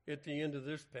at the end of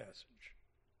this passage.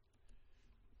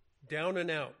 Down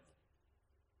and out.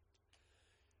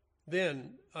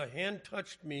 Then a hand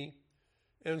touched me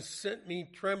and sent me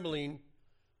trembling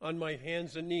on my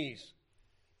hands and knees.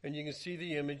 And you can see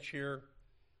the image here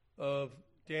of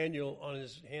Daniel on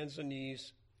his hands and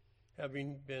knees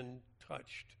having been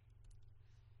touched.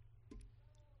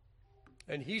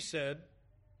 And he said,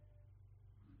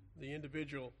 the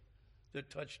individual that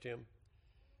touched him,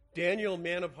 Daniel,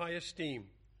 man of high esteem,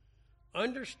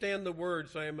 understand the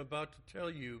words I am about to tell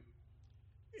you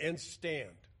and stand.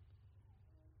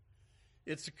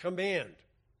 It's a command.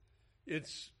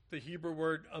 It's the Hebrew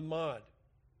word amad.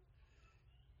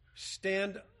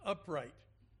 Stand upright,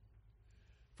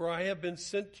 for I have been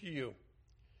sent to you.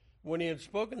 When he had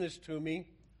spoken this to me,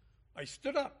 I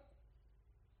stood up.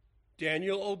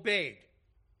 Daniel obeyed,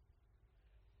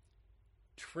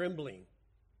 trembling.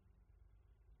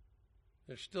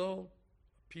 There's still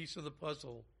a piece of the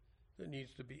puzzle that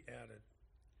needs to be added.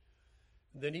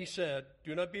 Then he said,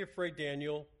 do not be afraid,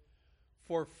 Daniel,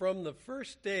 for from the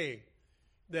first day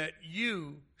that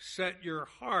you set your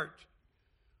heart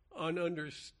on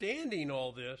understanding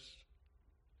all this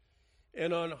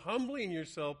and on humbling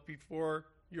yourself before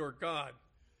your God,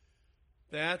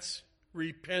 that's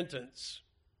repentance.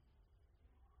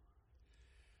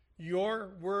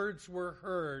 Your words were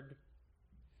heard,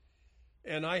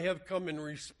 and I have come in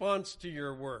response to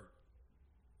your word.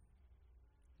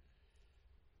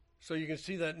 So you can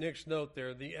see that next note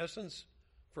there. The essence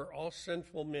for all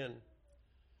sinful men: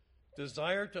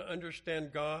 desire to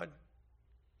understand God,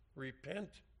 repent,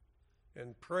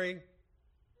 and pray,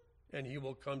 and he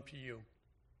will come to you.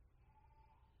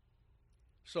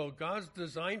 So God's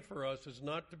design for us is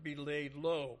not to be laid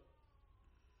low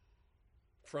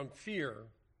from fear,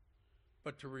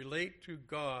 but to relate to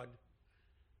God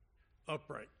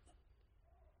upright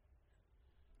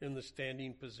in the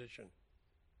standing position.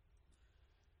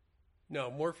 Now,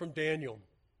 more from Daniel.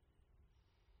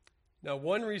 Now,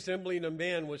 one resembling a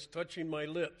man was touching my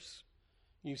lips.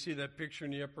 You see that picture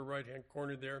in the upper right-hand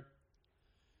corner there.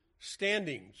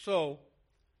 Standing. So,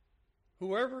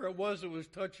 whoever it was that was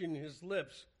touching his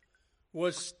lips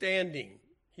was standing.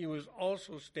 He was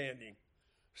also standing.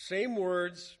 Same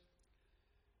words.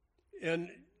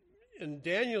 And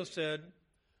Daniel said,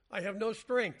 I have no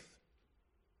strength.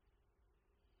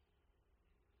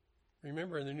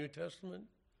 Remember in the New Testament,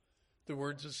 the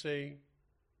words that say,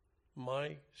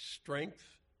 my strength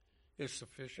is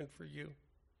sufficient for you.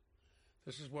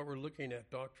 This is what we're looking at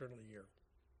doctrinally here.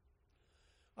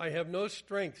 I have no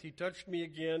strength. He touched me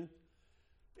again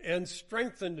and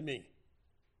strengthened me.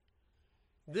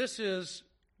 This is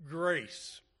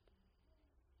grace.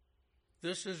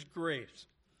 This is grace.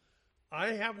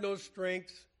 I have no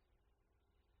strength.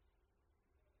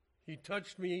 He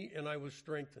touched me and I was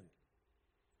strengthened.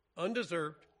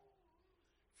 Undeserved,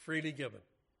 freely given.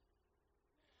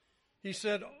 He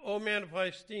said, O man of high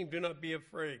esteem, do not be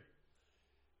afraid.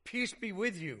 Peace be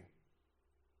with you.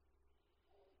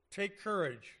 Take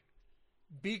courage.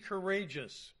 Be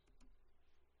courageous.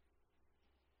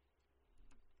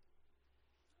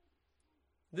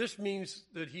 This means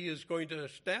that he is going to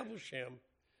establish him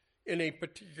in a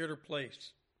particular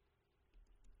place.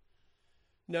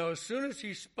 Now, as soon as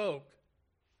he spoke,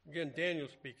 again, Daniel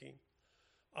speaking,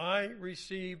 I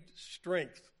received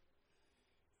strength.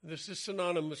 This is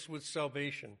synonymous with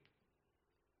salvation.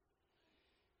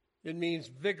 It means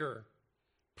vigor,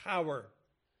 power.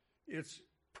 It's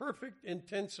perfect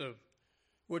intensive,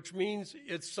 which means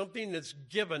it's something that's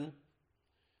given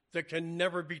that can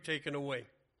never be taken away.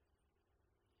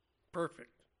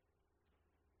 Perfect.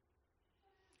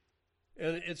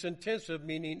 And it's intensive,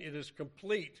 meaning it is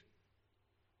complete.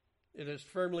 It is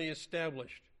firmly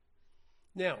established.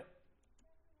 Now,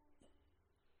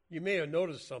 you may have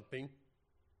noticed something.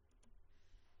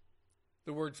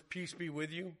 The words, peace be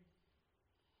with you.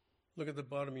 Look at the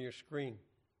bottom of your screen.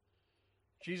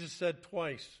 Jesus said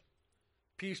twice,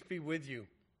 peace be with you.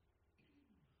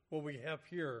 What we have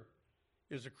here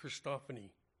is a Christophany.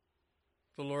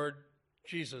 The Lord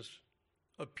Jesus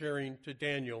appearing to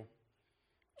Daniel,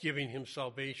 giving him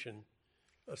salvation,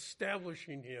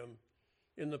 establishing him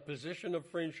in the position of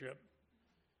friendship,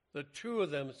 the two of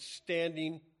them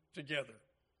standing together.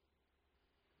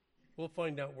 We'll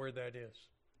find out where that is.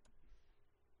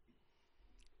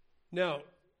 Now,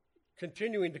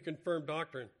 continuing to confirm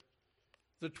doctrine,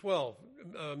 the 12,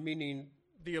 meaning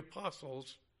the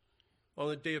apostles, on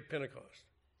the day of Pentecost.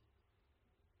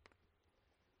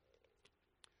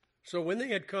 So when they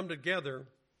had come together,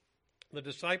 the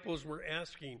disciples were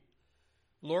asking,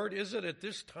 Lord, is it at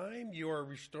this time you are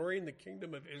restoring the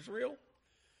kingdom of Israel?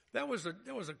 I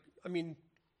mean,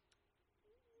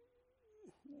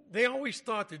 they always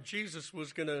thought that Jesus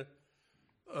was going to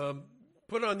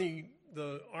put on the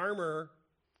armor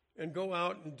and go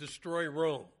out and destroy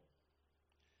Rome.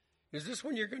 Is this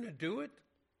when you're going to do it?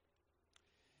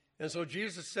 And so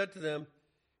Jesus said to them,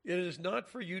 it is not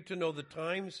for you to know the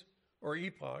times or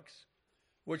epochs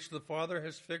which the Father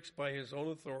has fixed by his own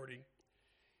authority.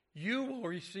 You will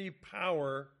receive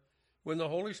power when the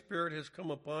Holy Spirit has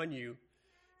come upon you,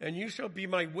 and you shall be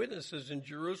my witnesses in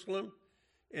Jerusalem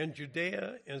and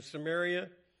Judea and Samaria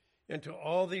and to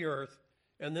all the earth.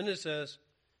 And then it says,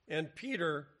 and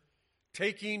Peter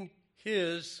taking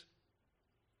his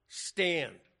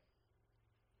stand.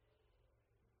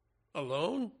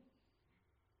 Alone?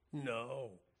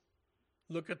 No.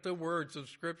 Look at the words of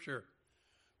Scripture.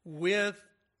 With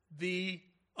the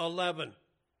 11.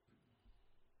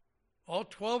 All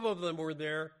 12 of them were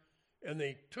there, and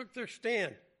they took their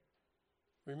stand.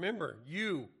 Remember,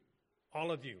 you,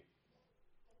 all of you.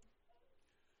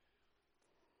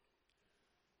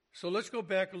 So let's go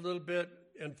back a little bit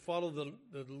and follow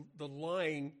the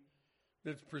line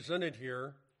that's presented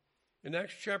here. In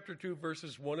Acts chapter 2,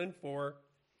 verses 1 and 4,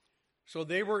 so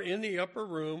they were in the upper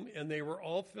room, and they were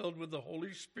all filled with the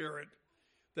Holy Spirit.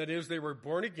 That is, they were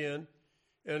born again,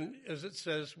 and as it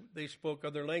says, they spoke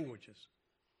other languages.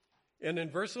 And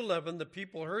in verse 11, the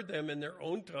people heard them in their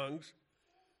own tongues,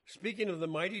 speaking of the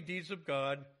mighty deeds of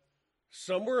God.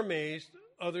 Some were amazed,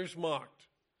 others mocked.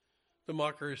 The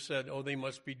mockers said, oh, they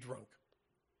must be drunk.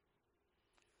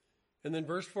 And then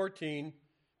verse 14,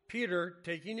 Peter,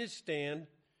 taking his stand,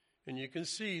 and you can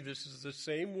see this is the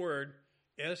same word,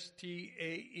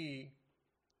 S-T-A-E,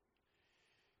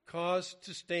 caused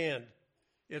to stand.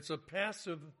 It's a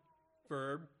passive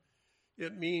verb.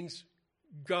 It means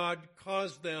God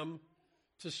caused them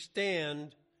to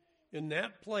stand in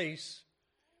that place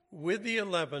with the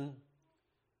 11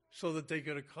 so that they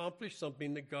could accomplish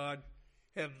something that God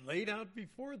had laid out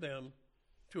before them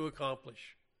to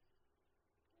accomplish.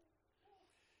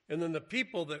 And then the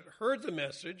people that heard the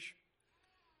message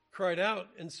cried out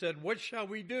and said, what shall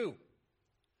we do?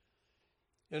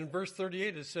 And in verse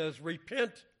 38 it says,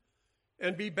 repent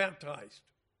and be baptized.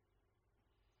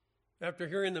 After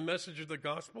hearing the message of the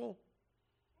gospel,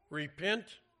 repent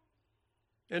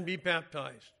and be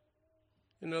baptized.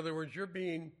 In other words, you're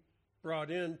being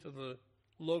brought into the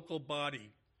local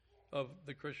body of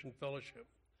the Christian fellowship.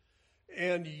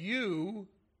 And you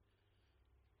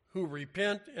who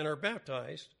repent and are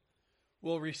baptized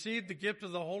will receive the gift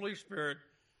of the Holy Spirit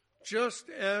just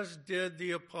as did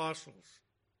the apostles.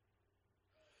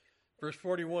 Verse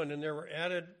 41, and there were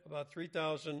added about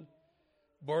 3,000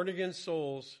 born-again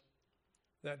souls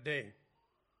that day.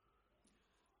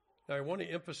 Now, I want to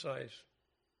emphasize,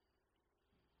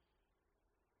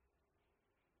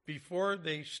 before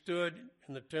they stood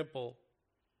in the temple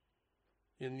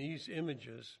in these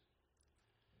images,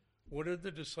 what did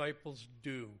the disciples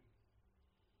do?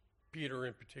 Peter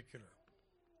in particular.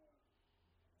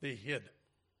 They hid.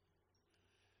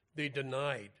 They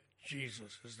denied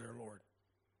Jesus as their Lord.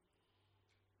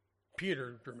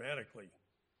 Peter, dramatically,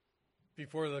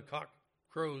 before the cock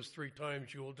crows 3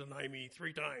 times, you will deny me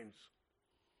 3 times.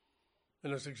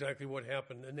 And that's exactly what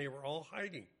happened. And they were all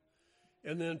hiding.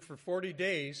 And then for 40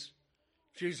 days,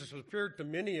 Jesus appeared to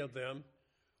many of them.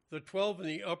 The 12 in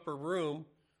the upper room,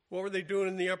 what were they doing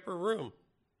in the upper room?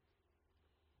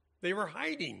 They were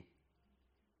hiding.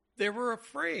 They were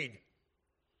afraid.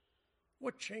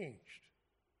 What changed?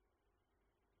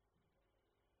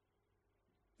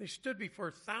 They stood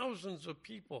before thousands of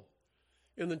people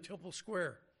in the temple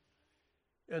square,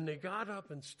 and they got up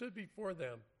and stood before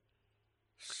them.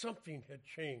 Something had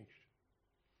changed.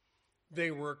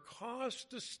 They were caused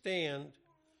to stand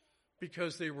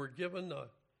because they were given the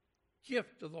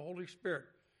gift of the Holy Spirit.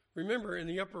 Remember, in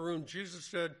the upper room, Jesus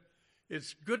said,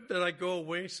 "It's good that I go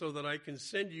away so that I can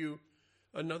send you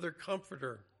another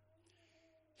comforter.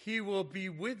 He will be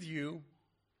with you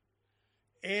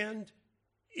and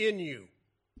in you."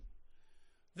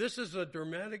 This is a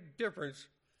dramatic difference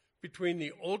between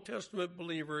the Old Testament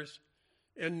believers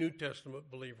and New Testament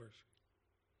believers.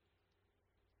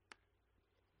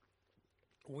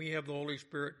 We have the Holy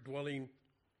Spirit dwelling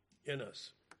in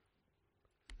us.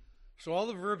 So all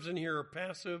the verbs in here are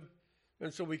passive,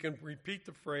 and so we can repeat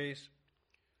the phrase,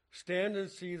 stand and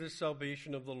see the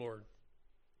salvation of the Lord.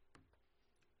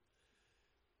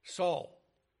 Saul,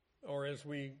 or as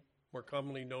we more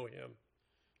commonly know him,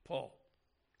 Paul.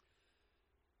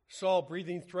 Saul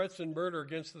breathing threats and murder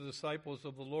against the disciples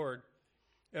of the Lord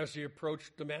as he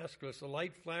approached Damascus. A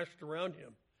light flashed around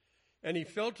him, and he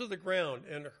fell to the ground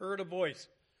and heard a voice,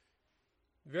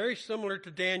 very similar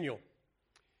to Daniel.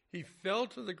 He fell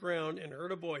to the ground and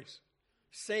heard a voice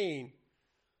saying,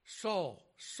 "Saul,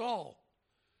 Saul,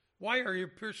 why are you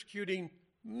persecuting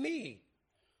me?"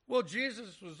 Well,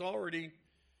 Jesus was already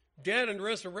dead and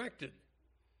resurrected.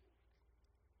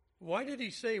 Why did he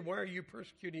say, "Why are you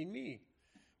persecuting me?"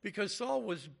 Because Saul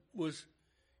was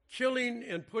killing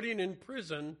and putting in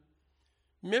prison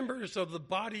members of the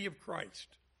body of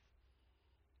Christ.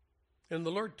 And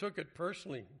the Lord took it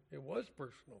personally. It was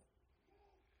personal.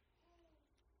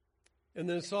 And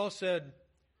then Saul said,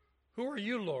 "Who are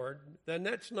you, Lord?" Then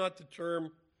that's not the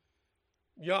term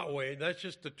Yahweh. That's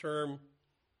just the term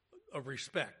of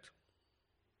respect.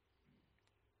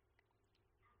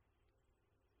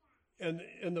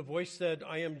 And the voice said,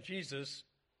 "I am Jesus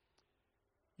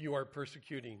you are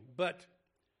persecuting. But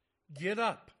get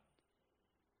up."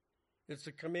 It's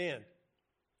a command.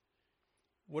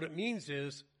 What it means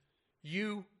is,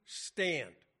 you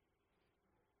stand.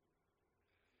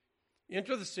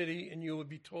 Enter the city and you will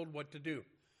be told what to do.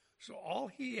 So all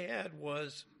he had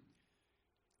was,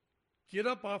 get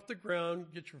up off the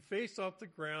ground, get your face off the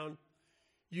ground.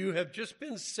 You have just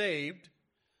been saved,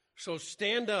 so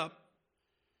stand up.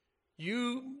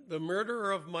 You, the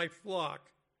murderer of my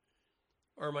flock,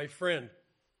 are my friend,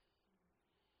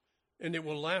 and it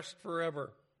will last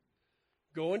forever.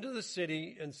 Go into the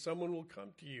city and someone will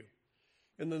come to you.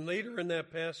 And then later in that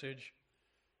passage,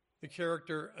 the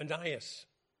character Ananias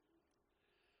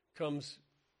comes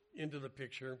into the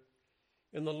picture.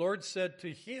 And the Lord said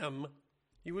to him,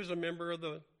 he was a member of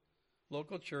the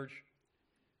local church,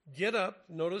 get up.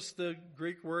 Notice the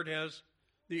Greek word has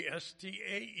the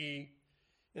S-T-A-E,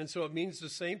 and so it means the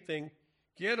same thing.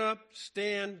 Get up,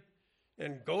 stand,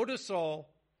 and go to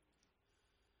Saul.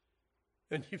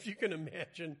 And if you can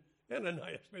imagine,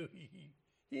 Ananias knew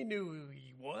he knew who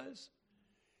he was.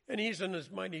 And he's in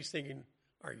his mind, he's thinking,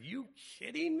 are you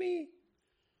kidding me?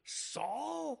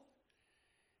 Saul?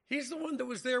 He's the one that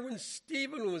was there when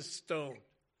Stephen was stoned.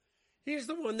 He's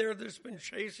the one there that's been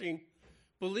chasing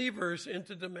believers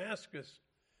into Damascus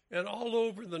and all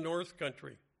over the north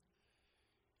country.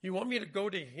 You want me to go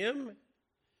to him?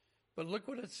 But look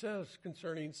what it says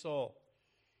concerning Saul.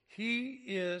 He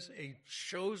is a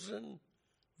chosen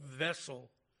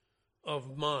vessel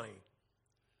of mine.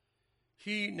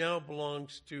 He now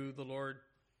belongs to the Lord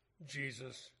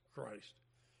Jesus Christ.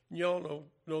 And you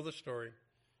all know the story.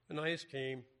 Ananias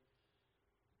came.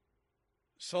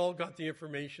 Saul got the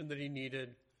information that he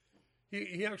needed.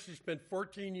 He actually spent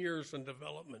 14 years in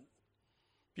development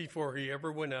before he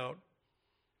ever went out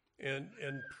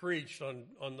and preached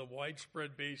on the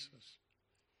widespread basis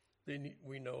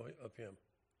we know of him.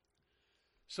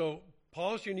 So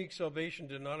Paul's unique salvation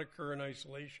did not occur in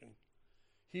isolation.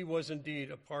 He was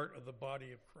indeed a part of the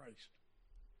body of Christ.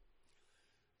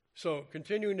 So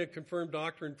continuing to confirm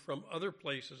doctrine from other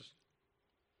places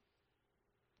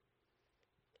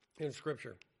in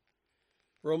Scripture.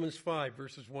 Romans 5,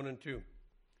 verses 1 and 2.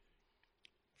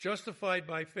 Justified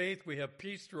by faith, we have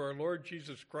peace through our Lord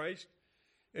Jesus Christ,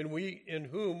 and we in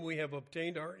whom we have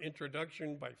obtained our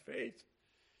introduction by faith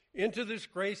into this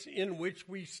grace in which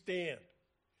we stand.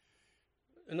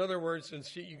 In other words, and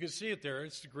you can see it there,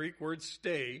 it's the Greek word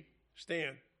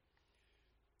stand.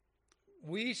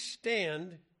 We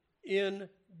stand in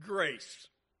grace.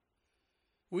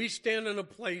 We stand in a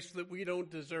place that we don't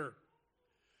deserve.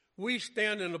 We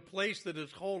stand in a place that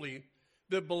is holy,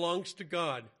 that belongs to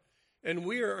God. And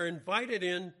we are invited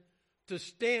in to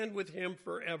stand with him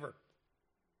forever.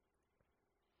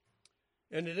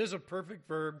 And it is a perfect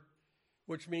verb,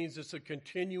 which means it's a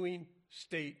continuing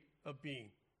state of being.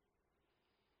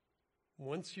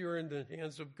 Once you're in the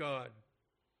hands of God,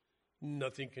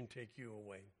 nothing can take you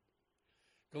away.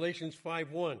 Galatians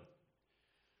 5:1.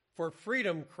 For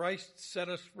freedom Christ set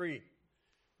us free.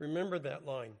 Remember that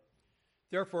line.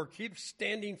 Therefore, keep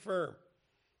standing firm.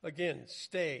 Again,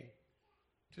 stay,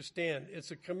 to stand.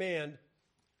 It's a command.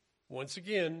 Once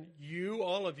again, you,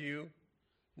 all of you,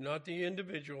 not the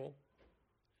individual.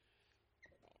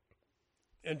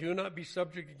 And do not be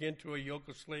subject again to a yoke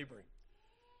of slavery.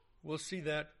 We'll see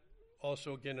that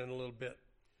also again in a little bit.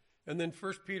 And then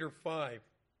 1 Peter 5.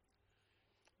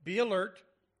 Be alert.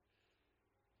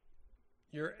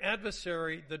 Your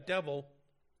adversary, the devil,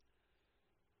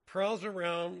 prowls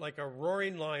around like a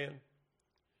roaring lion,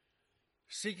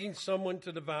 seeking someone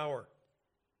to devour.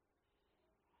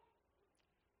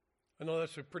 I know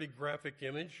that's a pretty graphic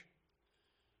image,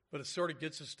 but it sort of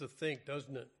gets us to think,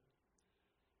 doesn't it?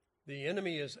 The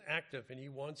enemy is active, and he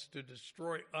wants to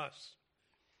destroy us.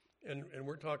 And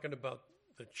we're talking about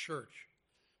the church,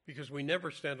 because we never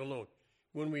stand alone.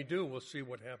 When we do, we'll see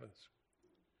what happens.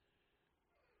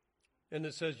 And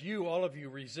it says, you, all of you,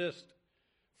 resist,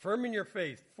 firm in your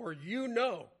faith, for you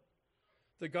know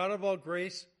the God of all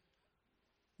grace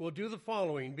will do the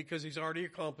following, because he's already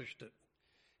accomplished it.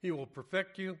 He will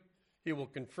perfect you, he will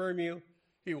confirm you,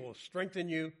 he will strengthen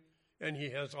you, and he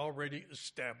has already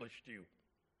established you.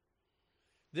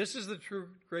 This is the true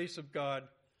grace of God.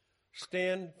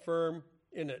 Stand firm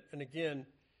in it. And again,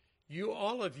 you,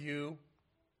 all of you,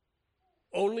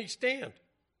 only stand.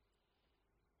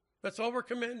 That's all we're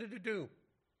commanded to do.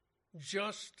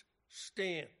 Just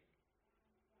stand.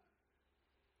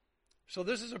 So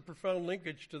this is a profound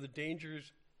linkage to the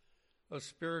dangers of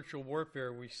spiritual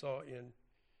warfare we saw in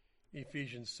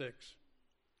Ephesians 6.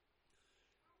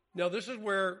 Now this is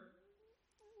where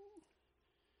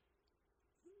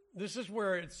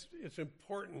it's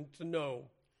important to know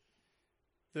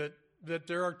that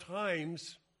there are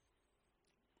times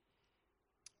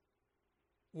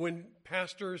when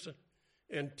pastors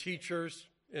and teachers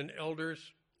and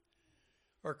elders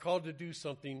are called to do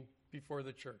something before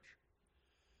the church.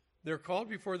 They're called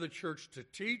before the church to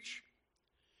teach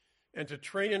and to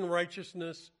train in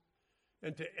righteousness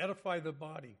and to edify the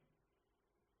body.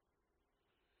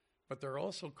 But they're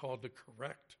also called to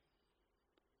correct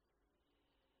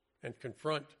and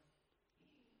confront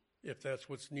if that's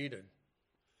what's needed.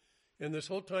 And this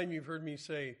whole time you've heard me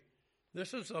say,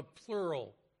 this is a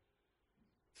plural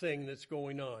thing that's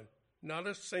going on, not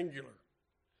a singular.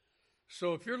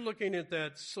 So if you're looking at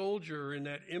that soldier in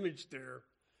that image there,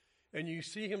 and you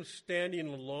see him standing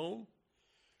alone,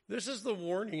 this is the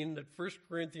warning that 1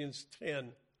 Corinthians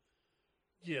 10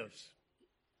 gives.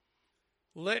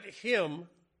 Let him,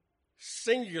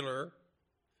 singular,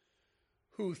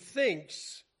 who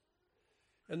thinks,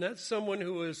 and that's someone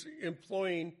who is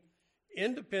employing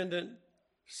independent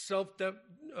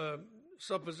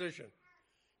supposition.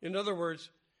 In other words,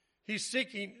 he's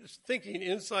thinking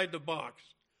inside the box,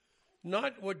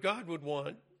 not what God would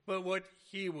want, but what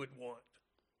he would want.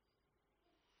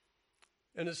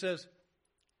 And it says,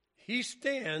 he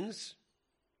stands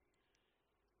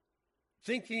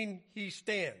thinking he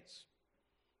stands.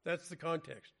 That's the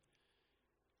context.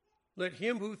 Let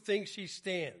him who thinks he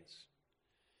stands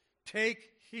take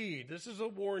heed. This is a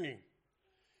warning,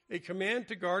 a command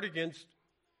to guard against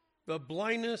the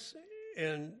blindness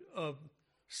and of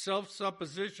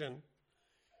self-supposition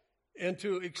and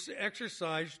to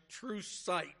exercise true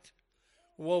sight.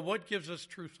 Well, what gives us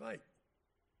true sight?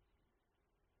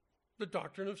 The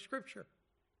doctrine of Scripture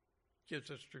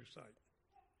gives us true sight.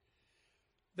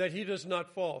 That he does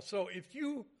not fall. So if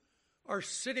you are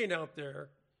sitting out there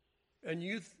and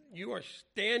you are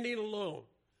standing alone,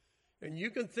 and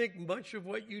you can think much of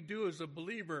what you do as a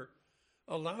believer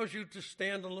allows you to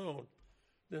stand alone,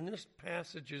 then this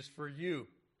passage is for you.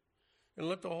 And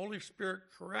let the Holy Spirit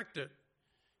correct it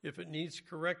if it needs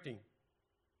correcting.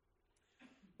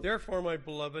 Therefore, my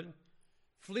beloved,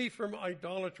 flee from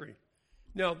idolatry.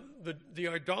 Now, the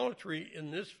idolatry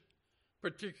in this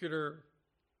particular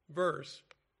verse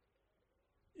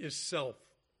is self.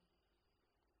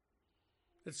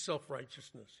 It's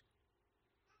self-righteousness.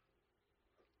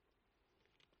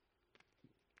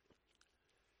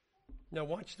 Now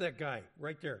watch that guy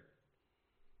right there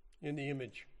in the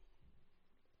image.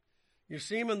 You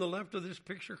see him on the left of this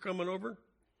picture coming over?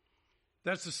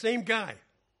 That's the same guy.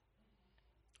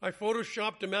 I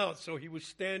photoshopped him out so he was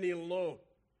standing alone.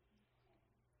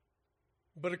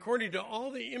 But according to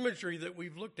all the imagery that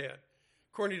we've looked at,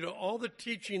 according to all the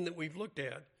teaching that we've looked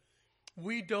at,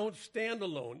 we don't stand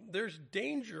alone. There's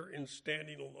danger in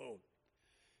standing alone.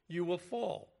 You will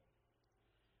fall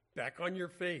back on your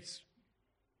face,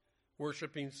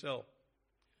 worshiping self.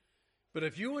 But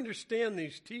if you understand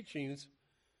these teachings,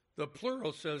 the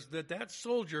plural says that that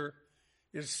soldier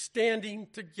is standing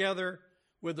together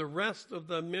with the rest of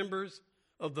the members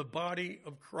of the body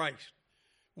of Christ.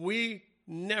 We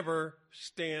never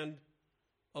stand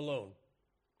alone.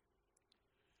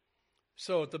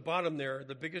 So at the bottom there,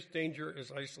 the biggest danger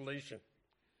is isolation.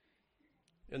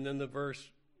 And then the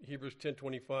verse, Hebrews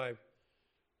 10:25,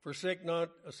 forsake not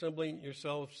assembling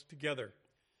yourselves together.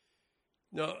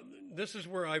 Now, this is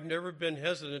where I've never been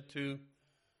hesitant to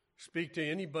speak to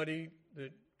anybody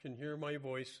that can hear my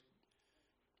voice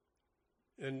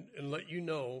and let you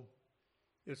know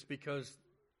it's because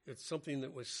it's something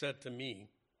that was said to me.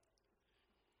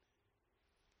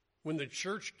 When the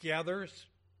church gathers,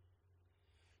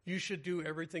 you should do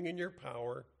everything in your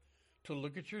power to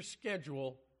look at your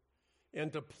schedule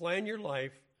and to plan your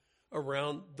life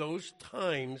around those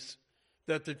times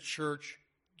that the church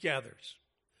gathers.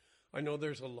 I know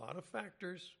there's a lot of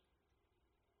factors,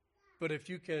 but if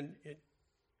you can,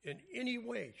 in any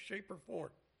way, shape, or form,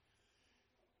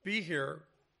 be here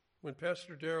when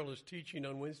Pastor Darrell is teaching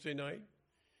on Wednesday night,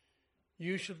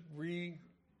 you should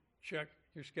recheck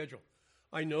your schedule.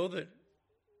 I know that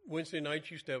Wednesday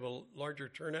nights used to have a larger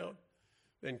turnout,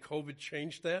 and COVID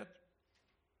changed that.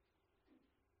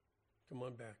 Come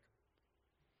on back.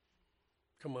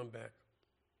 Come on back.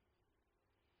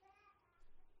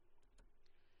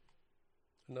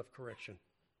 Enough correction.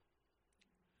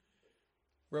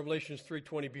 Revelations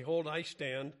 3:20, behold, I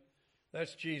stand.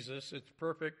 That's Jesus. It's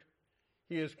perfect.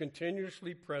 He is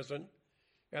continuously present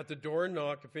at the door and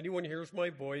knock. If anyone hears my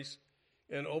voice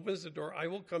and opens the door, I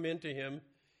will come into him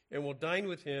and will dine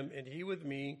with him and he with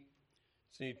me.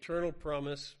 It's an eternal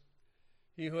promise.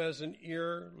 He who has an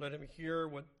ear, let him hear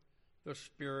what the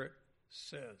Spirit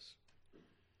says.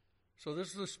 So this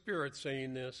is the Spirit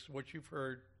saying this, what you've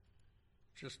heard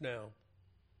just now.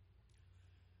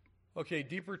 Okay,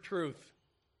 deeper truth.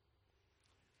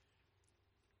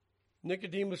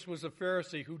 Nicodemus was a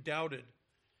Pharisee who doubted,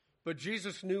 but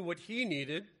Jesus knew what he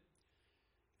needed,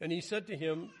 and he said to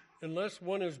him, unless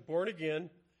one is born again,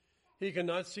 he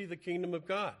cannot see the kingdom of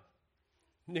God.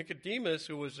 Nicodemus,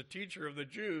 who was a teacher of the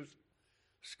Jews,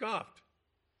 scoffed.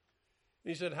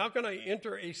 He said, how can I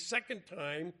enter a second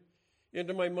time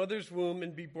into my mother's womb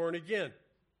and be born again?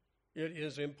 It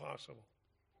is impossible.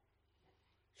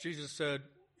 Jesus said,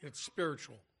 it's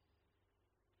spiritual.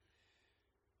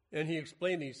 And he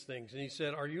explained these things. And he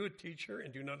said, are you a teacher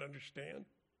and do not understand?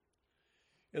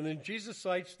 And then Jesus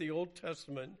cites the Old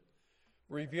Testament,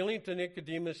 revealing to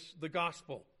Nicodemus the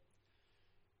gospel,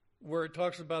 where it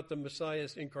talks about the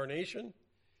Messiah's incarnation,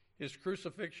 his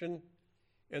crucifixion,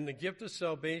 and the gift of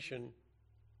salvation.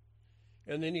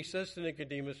 And then he says to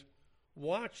Nicodemus,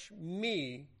 watch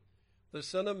me, the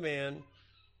Son of Man.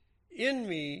 In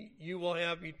me you will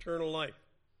have eternal life.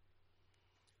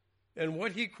 And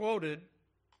what he quoted,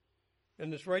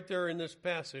 and it's right there in this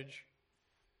passage,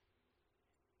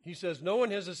 he says, no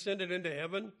one has ascended into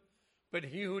heaven but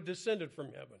he who descended from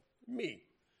heaven, me,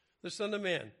 the Son of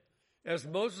Man. As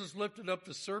Moses lifted up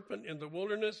the serpent in the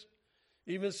wilderness,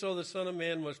 even so the Son of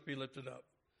Man must be lifted up,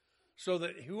 so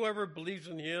that whoever believes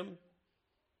in him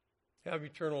have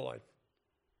eternal life.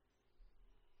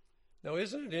 Now,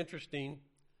 isn't it interesting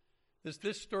that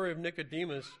this story of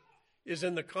Nicodemus is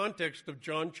in the context of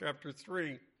John chapter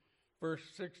 3, verse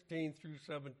 16 through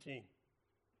 17.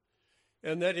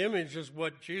 And that image is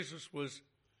what Jesus was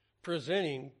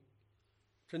presenting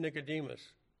to Nicodemus.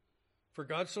 For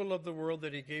God so loved the world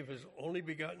that he gave his only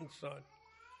begotten Son,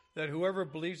 that whoever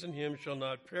believes in him shall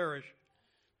not perish,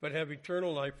 but have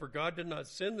eternal life. For God did not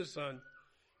send the Son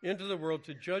into the world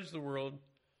to judge the world,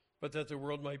 but that the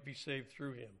world might be saved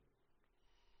through him.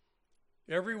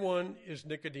 Everyone is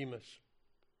Nicodemus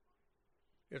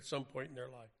at some point in their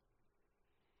life.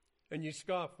 And you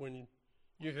scoff when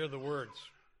you hear the words,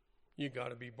 you got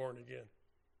to be born again.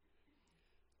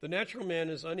 The natural man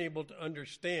is unable to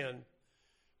understand,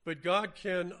 but God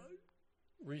can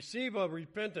receive a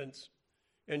repentance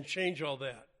and change all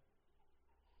that.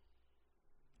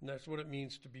 And that's what it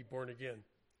means to be born again.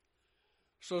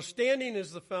 So standing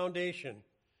is the foundation.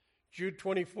 Jude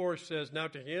 24 says, now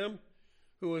to him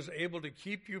who is able to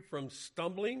keep you from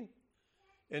stumbling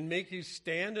and make you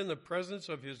stand in the presence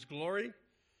of his glory,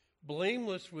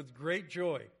 blameless with great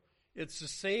joy. It's the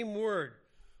same word.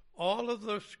 All of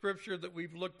the scripture that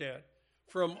we've looked at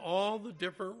from all the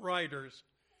different writers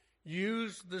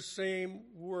use the same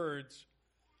words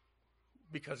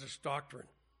because it's doctrine,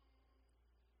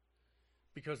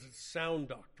 because it's sound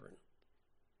doctrine.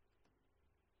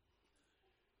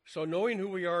 So knowing who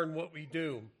we are and what we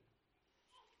do,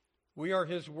 we are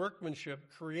his workmanship,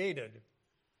 created,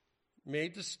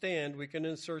 made to stand, we can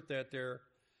insert that there,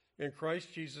 in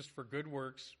Christ Jesus for good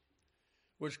works,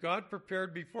 which God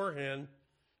prepared beforehand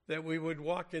that we would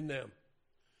walk in them.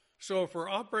 So if we're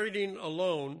operating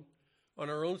alone on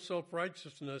our own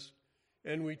self-righteousness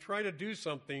and we try to do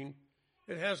something,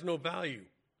 it has no value.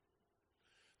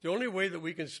 The only way that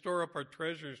we can store up our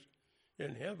treasures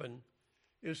in heaven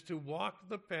is to walk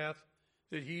the path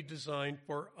that he designed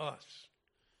for us,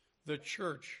 the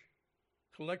church,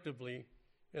 collectively,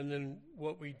 and then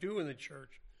what we do in the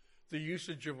church, the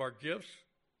usage of our gifts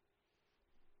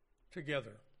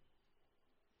together.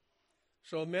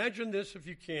 So imagine this if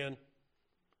you can.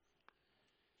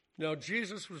 Now,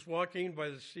 Jesus was walking by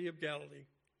the Sea of Galilee.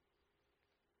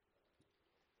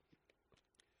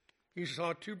 He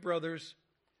saw two brothers,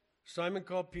 Simon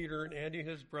called Peter and Andy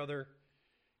his brother,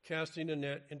 casting a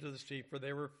net into the sea, for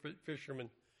they were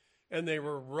fishermen. And they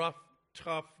were rough,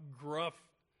 tough, gruff,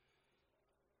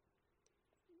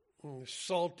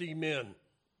 salty men.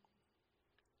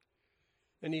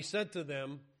 And he said to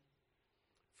them,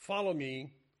 "Follow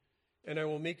me, and I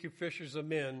will make you fishers of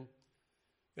men."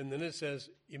 And then it says,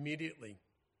 immediately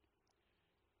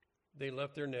they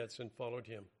left their nets and followed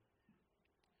him.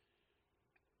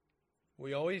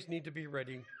 We always need to be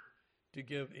ready to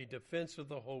give a defense of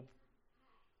the hope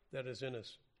that is in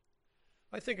us.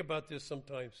 I think about this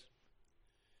sometimes.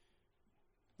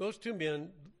 Those two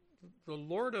men, the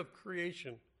Lord of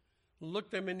creation,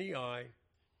 looked them in the eye,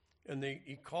 and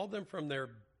he called them from their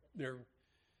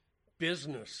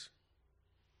business,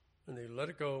 and they let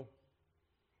it go,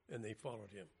 and they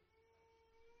followed him.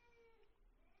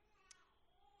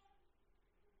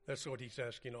 That's what he's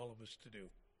asking all of us to do.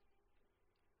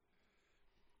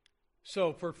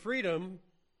 So for freedom,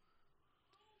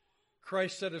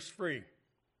 Christ set us free.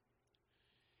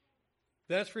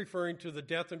 That's referring to the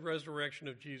death and resurrection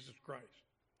of Jesus Christ.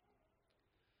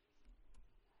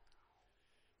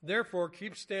 Therefore,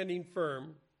 keep standing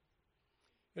firm.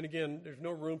 And again, there's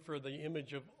no room for the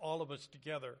image of all of us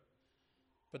together,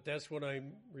 but that's what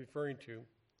I'm referring to.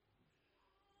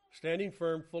 Standing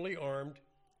firm, fully armed,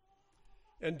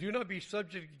 and do not be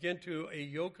subject again to a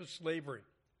yoke of slavery.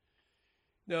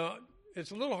 Now,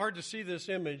 it's a little hard to see this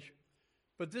image,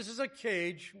 but this is a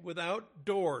cage without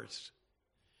doors.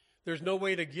 There's no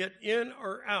way to get in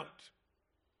or out.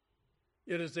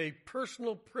 It is a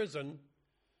personal prison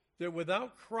that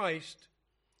without Christ,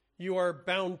 you are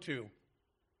bound to.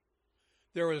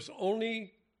 There is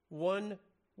only one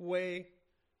way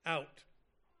out.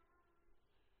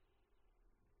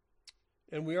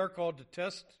 And we are called to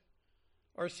test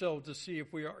ourselves to see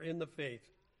if we are in the faith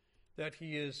that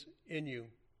he is in you.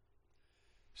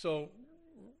 So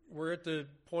we're at the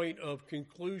point of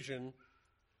conclusion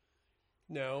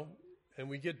now, and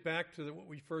we get back to what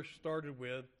we first started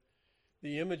with,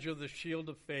 the image of the shield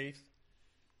of faith.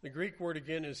 The Greek word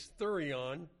again is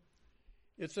thurion.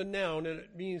 It's a noun, and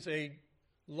it means a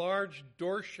large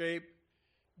door-shaped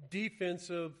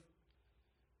defensive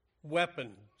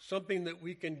weapon, something that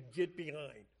we can get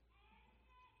behind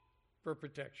for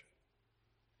protection.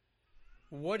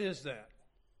 What is that?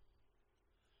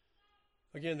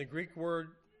 Again, the Greek word,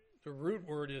 the root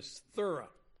word is thura.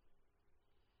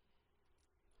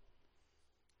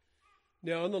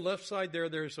 Now, on the left side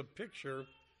there's a picture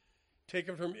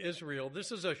taken from Israel.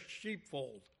 This is a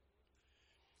sheepfold.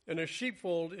 And a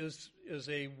sheepfold is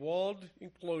a walled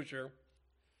enclosure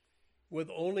with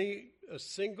only a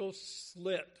single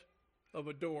slit of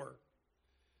a door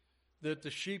that the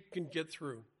sheep can get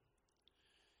through.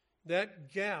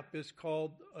 That gap is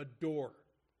called a door.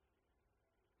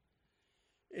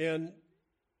 And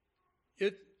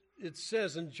it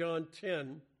says in John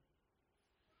 10,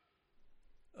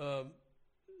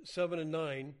 7 and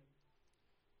 9,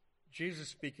 Jesus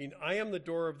speaking, "I am the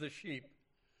door of the sheep.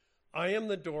 I am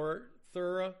the door,"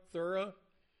 thura.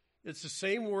 It's the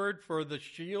same word for the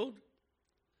shield.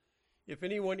 "If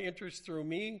anyone enters through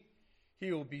me,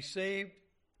 he will be saved."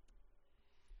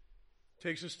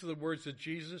 Takes us to the words of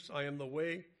Jesus, "I am the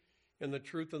way and the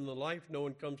truth and the life. No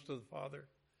one comes to the Father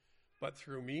but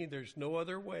through me." There's no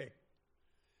other way.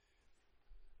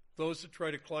 Those that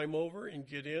try to climb over and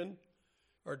get in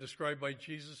are described by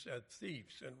Jesus as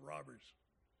thieves and robbers.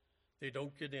 They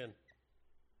don't get in.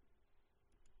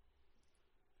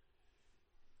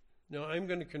 Now, I'm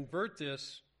going to convert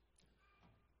this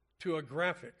to a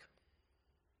graphic.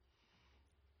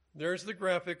 There's the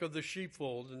graphic of the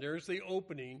sheepfold, and there's the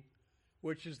opening,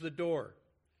 which is the door.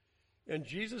 And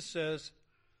Jesus says,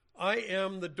 I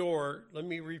am the door. Let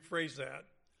me rephrase that.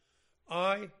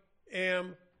 I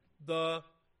am the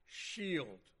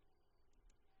shield.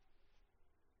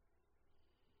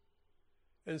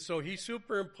 And so he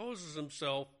superimposes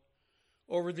himself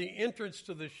over the entrance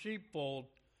to the sheepfold,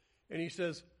 and he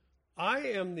says, I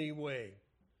am the way.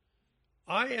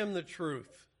 I am the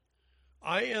truth.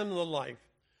 I am the life.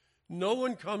 No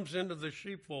one comes into the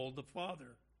sheepfold, the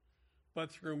Father, but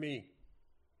through me.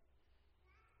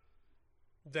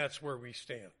 That's where we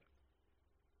stand.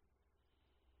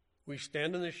 We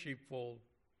stand in the sheepfold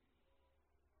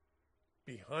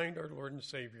behind our Lord and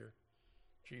Savior,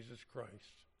 Jesus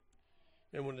Christ.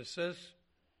 And when it says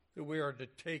that we are to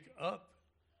take up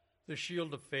the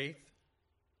shield of faith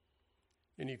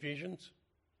in Ephesians,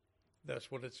 that's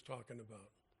what it's talking about.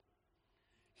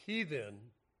 He then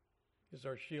is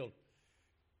our shield.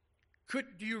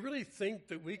 Do you really think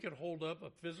that we could hold up a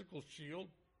physical shield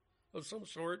of some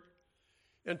sort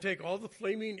and take all the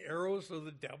flaming arrows of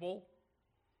the devil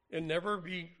and never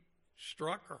be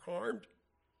struck or harmed?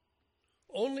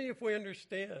 Only if we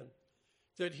understand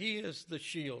that he is the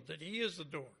shield, that he is the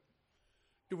door,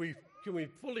 can we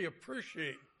fully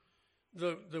appreciate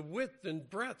the width and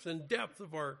breadth and depth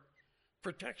of our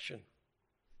protection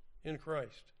in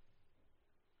Christ.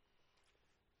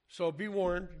 So be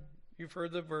warned. You've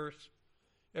heard the verse.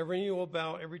 Every knee will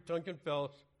bow, every tongue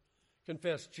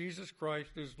confess Jesus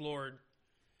Christ is Lord.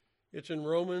 It's in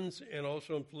Romans and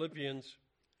also in Philippians.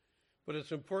 But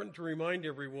it's important to remind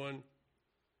everyone,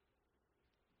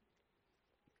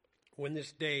 when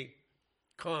this day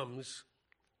comes,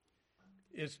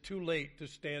 it's too late to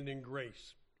stand in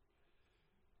grace.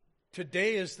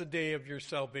 Today is the day of your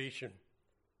salvation.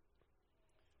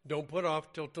 Don't put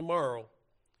off till tomorrow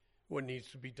what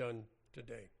needs to be done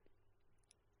today.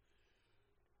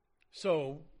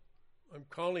 So I'm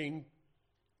calling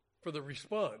for the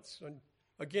response. And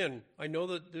again, I know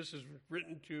that this is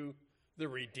written to the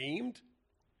redeemed,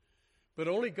 but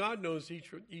only God knows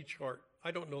each heart.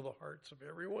 I don't know the hearts of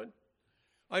everyone.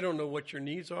 I don't know what your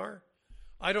needs are.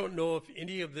 I don't know if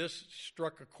any of this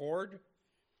struck a chord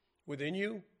within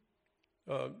you.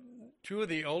 Two of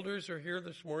the elders are here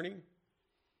this morning.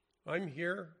 I'm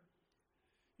here.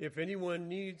 If anyone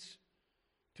needs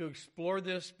to explore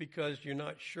this because you're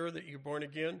not sure that you're born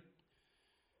again,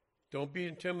 don't be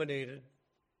intimidated.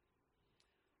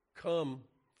 Come,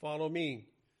 follow me.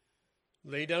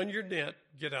 Lay down your net,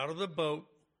 get out of the boat,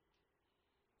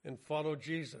 and follow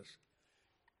Jesus.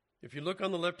 If you look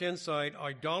on the left-hand side,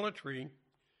 idolatry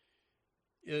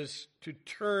is to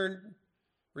turn.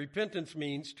 Repentance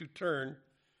means to turn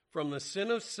from the sin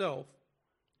of self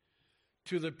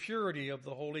to the purity of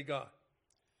the holy God.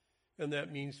 And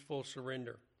that means full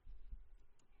surrender.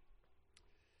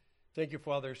 Thank you,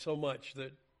 Father, so much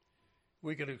that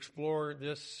we could explore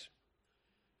this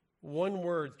one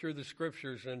word through the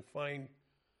scriptures and find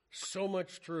so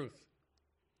much truth.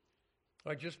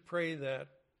 I just pray that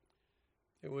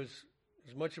it was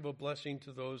as much of a blessing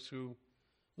to those who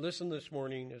listened this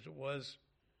morning as it was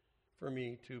for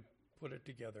me to put it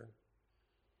together.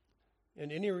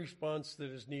 And any response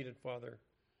that is needed, Father,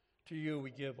 to you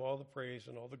we give all the praise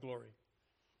and all the glory.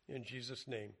 In Jesus'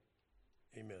 name,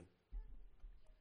 amen.